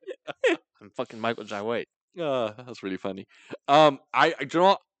fast food? I'm fucking Michael Jai White. That's really funny. I do you know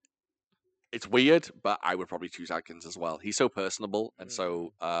what? It's weird, but I would probably choose Adkins as well. He's so personable, and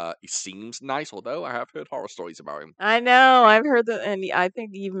so he seems nice. Although I have heard horror stories about him. I know. I've heard that, and I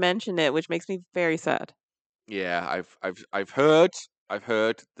think you've mentioned it, which makes me very sad. Yeah, I've heard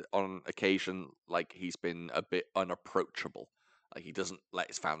on occasion like he's been a bit unapproachable. Like he doesn't let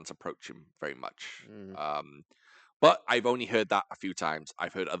his fans approach him very much. But I've only heard that a few times.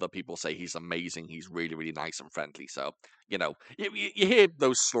 I've heard other people say he's amazing. He's really, really nice and friendly. So, you know, you hear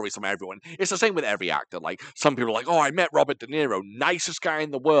those stories from everyone. It's the same with every actor. Like, some people are like, "Oh, I met Robert De Niro, nicest guy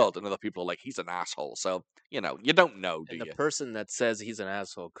in the world." And other people are like, "He's an asshole." So, you know, you don't know, do And the you? person that says he's an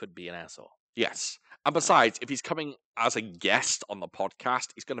asshole could be an asshole. Yes. And besides, if he's coming as a guest on the podcast,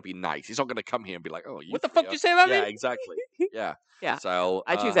 he's going to be nice. He's not going to come here and be like, "Oh, What the fuck yeah." you say about Yeah, me? exactly. Yeah. Yeah. So,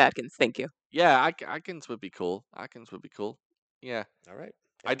 I choose Adkins. Thank you. yeah, Adkins would be cool. Adkins would be cool. Yeah. All right.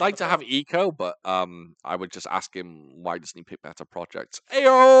 I'd like to have Iko, but I would just ask him why doesn't he pick better projects?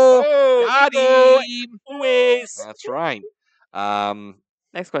 Ayo! Got him! Always. That's right.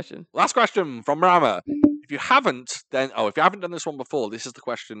 Next question. Last question from Rama. If you haven't done this one before, this is the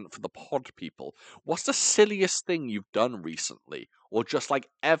question for the pod people. What's the silliest thing you've done recently, or just like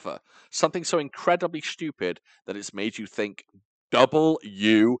ever? Something so incredibly stupid that it's made you think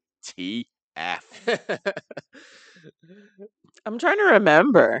WTF. I'm trying to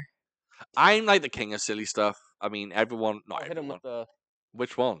remember. I'm like the king of silly stuff. I mean, everyone, not Hit him everyone. with the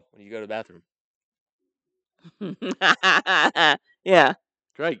Which one? when you go to the bathroom. Yeah.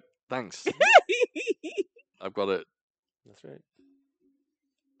 Great, thanks. I've got it. That's right.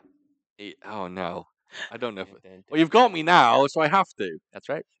 Oh no, I don't know. Well, you've got me now, so I have to. That's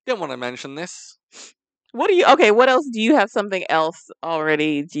right. Didn't want to mention this. What else do you have something else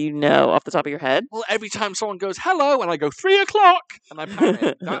already? Do you know off the top of your head? Well, every time someone goes hello, and I go 3:00, and I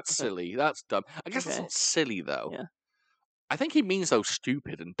panic. That's silly. That's dumb. I guess it's Okay. not silly though. Yeah. I think he means though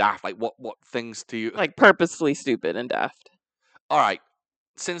stupid and daft. Like what things do you? Like purposefully stupid and daft. All right.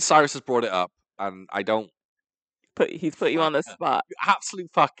 Since Cyrus has brought it up, and I don't, He's put you on the spot.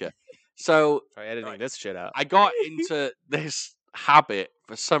 absolute fucker. So Try editing this shit out. I got into this habit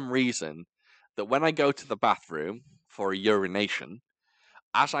for some reason that when I go to the bathroom for a urination,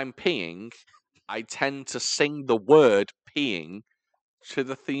 as I'm peeing, I tend to sing the word peeing to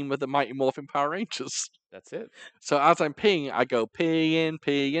the theme of the Mighty Morphin Power Rangers. That's it. So as I'm peeing, I go peeing,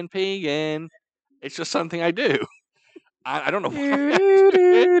 peeing, peeing. It's just something I do. I don't know why I do it.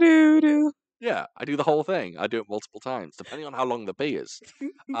 Do-do-do-do-do. Yeah, I do the whole thing. I do it multiple times, depending on how long the pee is.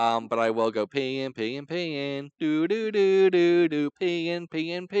 But I will go peeing, peeing, peeing, do do do do do, peeing,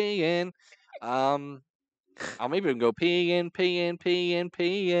 peeing, peeing. I'll maybe even go peeing, peeing, peeing,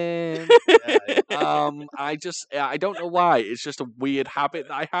 peeing. I don't know why. It's just a weird habit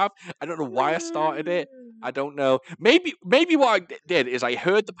that I have. I don't know why I started it. I don't know. Maybe what I did is I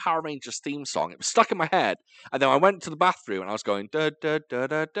heard the Power Rangers theme song. It was stuck in my head, and then I went to the bathroom and I was going da da da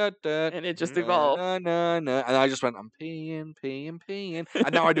da da da, And it just na, evolved. na, na, na, and I just went I'm peeing, peeing, peeing,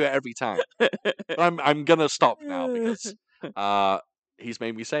 and now I do it every time. But I'm gonna stop now because he's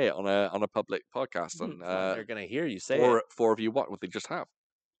made me say it on a public podcast, and Well, they're gonna hear you say it. four of you what would they just have?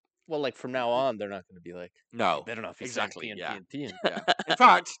 Well, like from now on, they're not gonna be like, No, "You better not be exactly. saying Yeah, peeing." yeah. In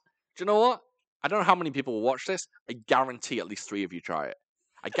fact, do you know what? I don't know how many people will watch this. I guarantee at least 3 of you try it.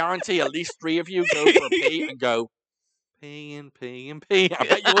 I guarantee at least 3 of you go for a pee and go peeing, peeing, peeing. I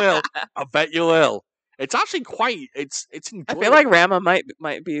bet you will. I bet you will. It's actually quite. It's enjoyable. I feel like Rama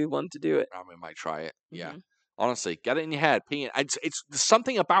might be one to do it. Rama might try it. Yeah. Mhm. Honestly, get it in your head. Peeing. It's there's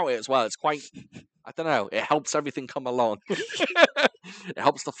something about it as well. It's quite. I don't know. It helps everything come along. It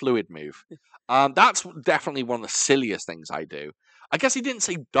helps the fluid move. That's definitely one of the silliest things I do. I guess he didn't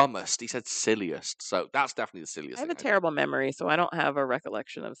say dumbest. He said silliest. So that's definitely the silliest. I have thing a terrible memory, so I don't have a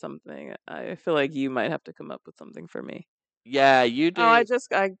recollection of something. I feel like you might have to come up with something for me. Yeah, you did. Oh, I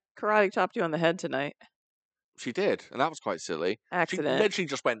karate chopped you on the head tonight. She did, and that was quite silly. Accident. She literally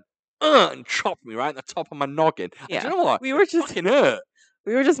just went and chopped me right in the top of my noggin. Yeah. And do you know what? We were It just fucking hurt.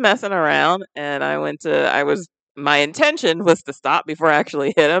 we were just messing around, and my intention was to stop before I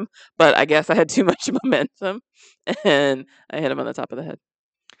actually hit him, but I guess I had too much momentum, and I hit him on the top of the head.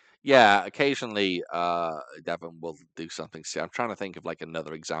 Yeah, occasionally, Devon will do something. I'm trying to think of like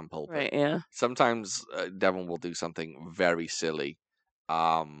another example. But Right? Yeah. sometimes Devon will do something very silly,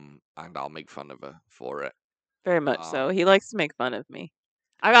 and I'll make fun of her for it. Very much so. He likes to make fun of me.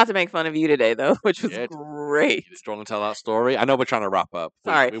 I got to make fun of you today, though, which was Did. great. Do you want to tell that story? I know we're trying to wrap up.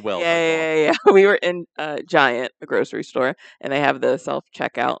 Sorry. We will. but go on. Yeah. We were in Giant, a grocery store, and they have the self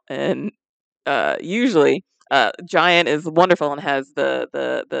checkout, and usually Giant is wonderful and has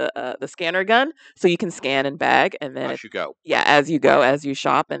the scanner gun, so you can scan and bag, and then As you go. yeah, as you go, as you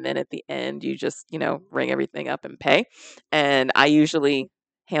shop, and then at the end you just ring everything up and pay. And I usually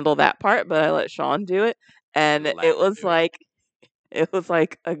handle that part, but I let Sean do it, and Let it him was do it. like. It was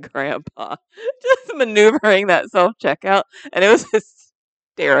like a grandpa just maneuvering that self checkout, and it was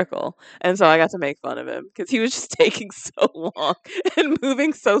hysterical. And so I got to make fun of him because he was just taking so long and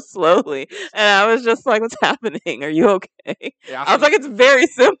moving so slowly. And I was just like, "What's happening? Are you okay?" I was like, "It's very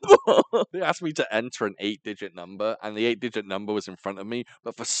simple." They asked me to enter an 8-digit number, and the 8-digit number was in front of me.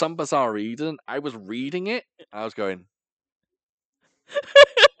 But for some bizarre reason, I was reading it, and I was going.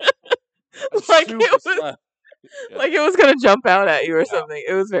 Like super it was, slow. Yeah. like it was gonna jump out at you or something.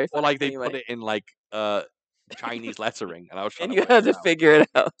 It was very Or funny. like they Anyway. put it in like Chinese lettering, and I was trying And to you work had it to out. figure it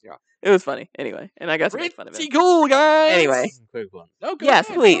out. Yeah. It was funny. Anyway, and I got to make fun of Pretty him. cool, guys. Anyway. Quick one. No, go Yes,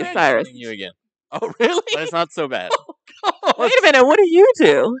 ahead, please, go ahead. Cyrus. You again, Oh, really? but it's not so bad. God. Wait a minute. What do you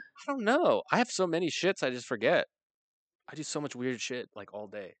do? I don't know. I have so many shits I just forget. I do so much weird shit like all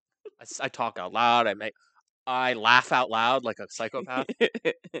day. I talk out loud. I laugh out loud like a psychopath.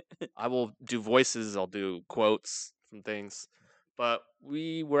 I will do voices. I'll do quotes from things. But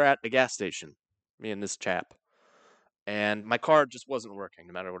we were at the gas station, me and this chap, and my car just wasn't working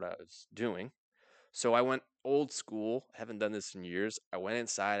no matter what I was doing. So I went old school. Haven't done this in years. I went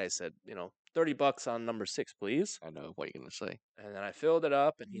inside. I said, $30 on number 6, please. I know what you're gonna say. And then I filled it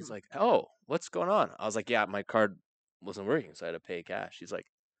up, and he's like, "Oh, what's going on?" I was like, "Yeah, my card wasn't working, so I had to pay cash." He's like,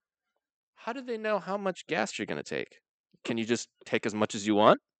 "How do they know how much gas you're gonna take? Can you just take as much as you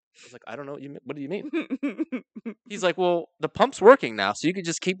want?" I was like, "I don't know what you mean. What do you mean?" He's like, "Well, the pump's working now, so you could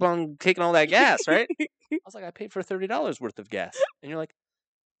just keep on taking all that gas, right?" I was like, "I paid for $30 worth of gas," and you're like,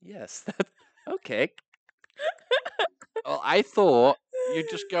 "Yes, okay." Well, I thought you'd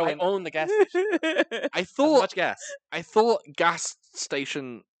just go I in. own the gas station. I As thought much gas. gas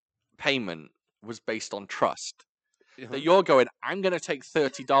station payment was based on trust. Uh-huh. That you're going, I'm going to take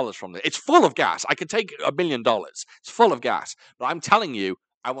 $30 from this. It's full of gas. I could take $1 million. It's full of gas. But I'm telling you,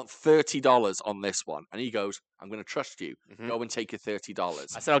 I want $30 on this one. And he goes, I'm going to trust you. Mhm. Go and take your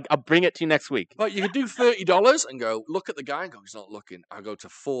 $30. I said, I'll bring it to you next week. But you could do $30 and go, look at the guy and go, he's not looking. I'll go to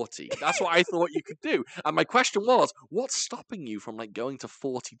 40. That's what I thought you could do. And my question was, what's stopping you from like going to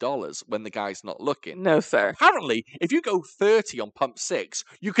 $40 when the guy's not looking? No, sir. Apparently, if you go 30 on pump 6,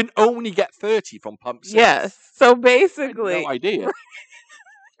 you can only get 30 from pump 6. Yes. So I had basically, no idea.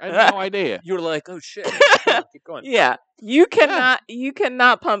 I had no idea. You were like, oh shit. Come on, keep going. yeah, you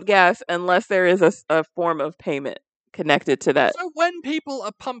cannot pump gas unless there is a form of payment connected to that. So when people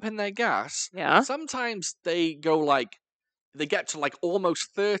are pumping their gas, Yeah. sometimes they go like, they get to like almost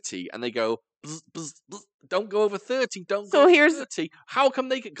 30 and they go, bzz, bzz, bzz, don't go over 30, don't So go over here's- 30. How come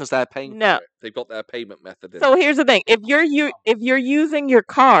they get, because they're paying No. for it. They've got their payment method in. So here's the thing: if you're using your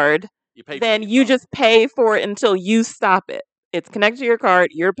card, You pay for then your you car. just pay for it until you stop it. It's connected to your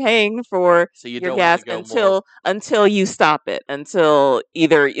card. You're paying for So you your don't gas want to go more. until you stop it. Until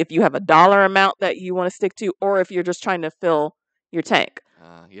either if you have a dollar amount that you want to stick to, or if you're just trying to fill your tank.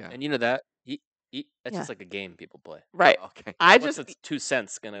 Yeah. And you know that? That's Yeah. just like a game people play. Right. Okay. I What's just its 2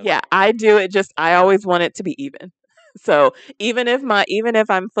 cents gonna? Yeah, I do it. I always want it to be even. So even if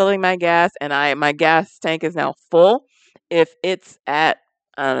I'm filling my gas and my gas tank is now full, if it's at,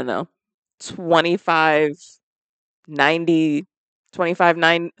 I don't know,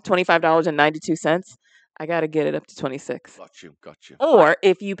 $25.92, I got to get it up to 26. Got you. Or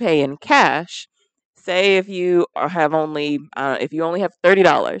if you pay in cash, say if you only have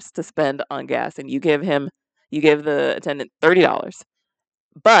 $30 to spend on gas and you give the attendant $30,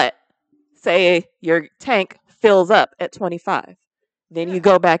 but say your tank fills up at 25, then you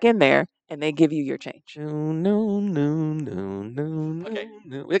go back in there and they give you your change. No. Okay.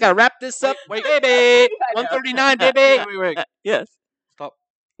 We gotta wrap this up, Wait. baby. 139, baby. Wait. Yes. Stop.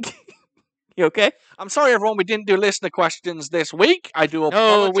 You okay? I'm sorry, everyone. We didn't do listener questions this week. I do No,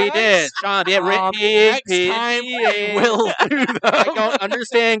 apologize. we did. Sean, yeah, Next time we'll do them. I don't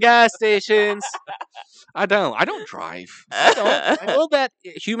understand gas stations. I don't drive. I don't. All that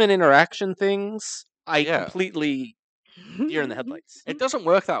human interaction things, I Yeah. completely deer in the headlights. It doesn't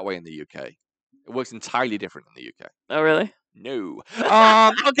work that way in the UK. It works entirely different in the UK. Oh, really? No.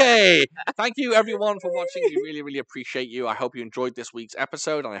 Okay. Thank you, everyone, for watching. We really, really appreciate you. I hope you enjoyed this week's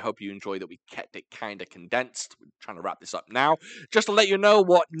episode, and I hope you enjoyed that we kept it kind of condensed. We're trying to wrap this up now. Just to let you know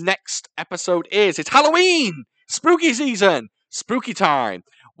what next episode is. It's Halloween! Spooky season! Spooky time!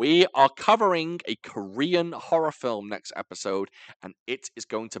 We are covering a Korean horror film next episode, and it is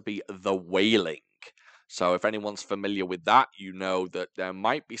going to be The Wailing. So if anyone's familiar with that, you know that there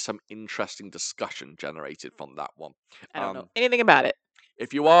might be some interesting discussion generated from that one. I don't know anything about it.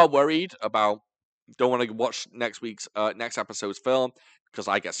 If you are worried about, don't want to watch next episode's film, because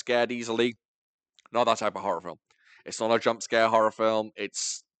I get scared easily, not that type of horror film. It's not a jump scare horror film.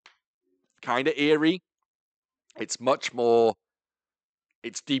 It's kind of eerie. It's much more.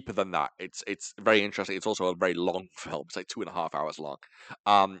 It's deeper than that. It's very interesting. It's also a very long film. It's like 2.5 hours long.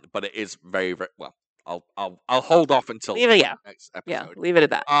 But it is very, very well. I'll hold off until next episode. Yeah, leave it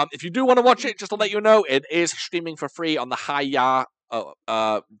at that. If you do want to watch it, just to let you know, it is streaming for free on the Hiya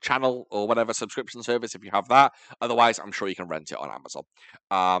channel or whatever subscription service if you have that. Otherwise, I'm sure you can rent it on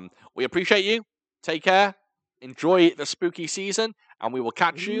Amazon. We appreciate you. Take care. Enjoy the spooky season, and we will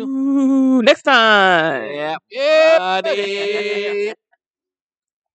catch you next time. Yeah, buddy.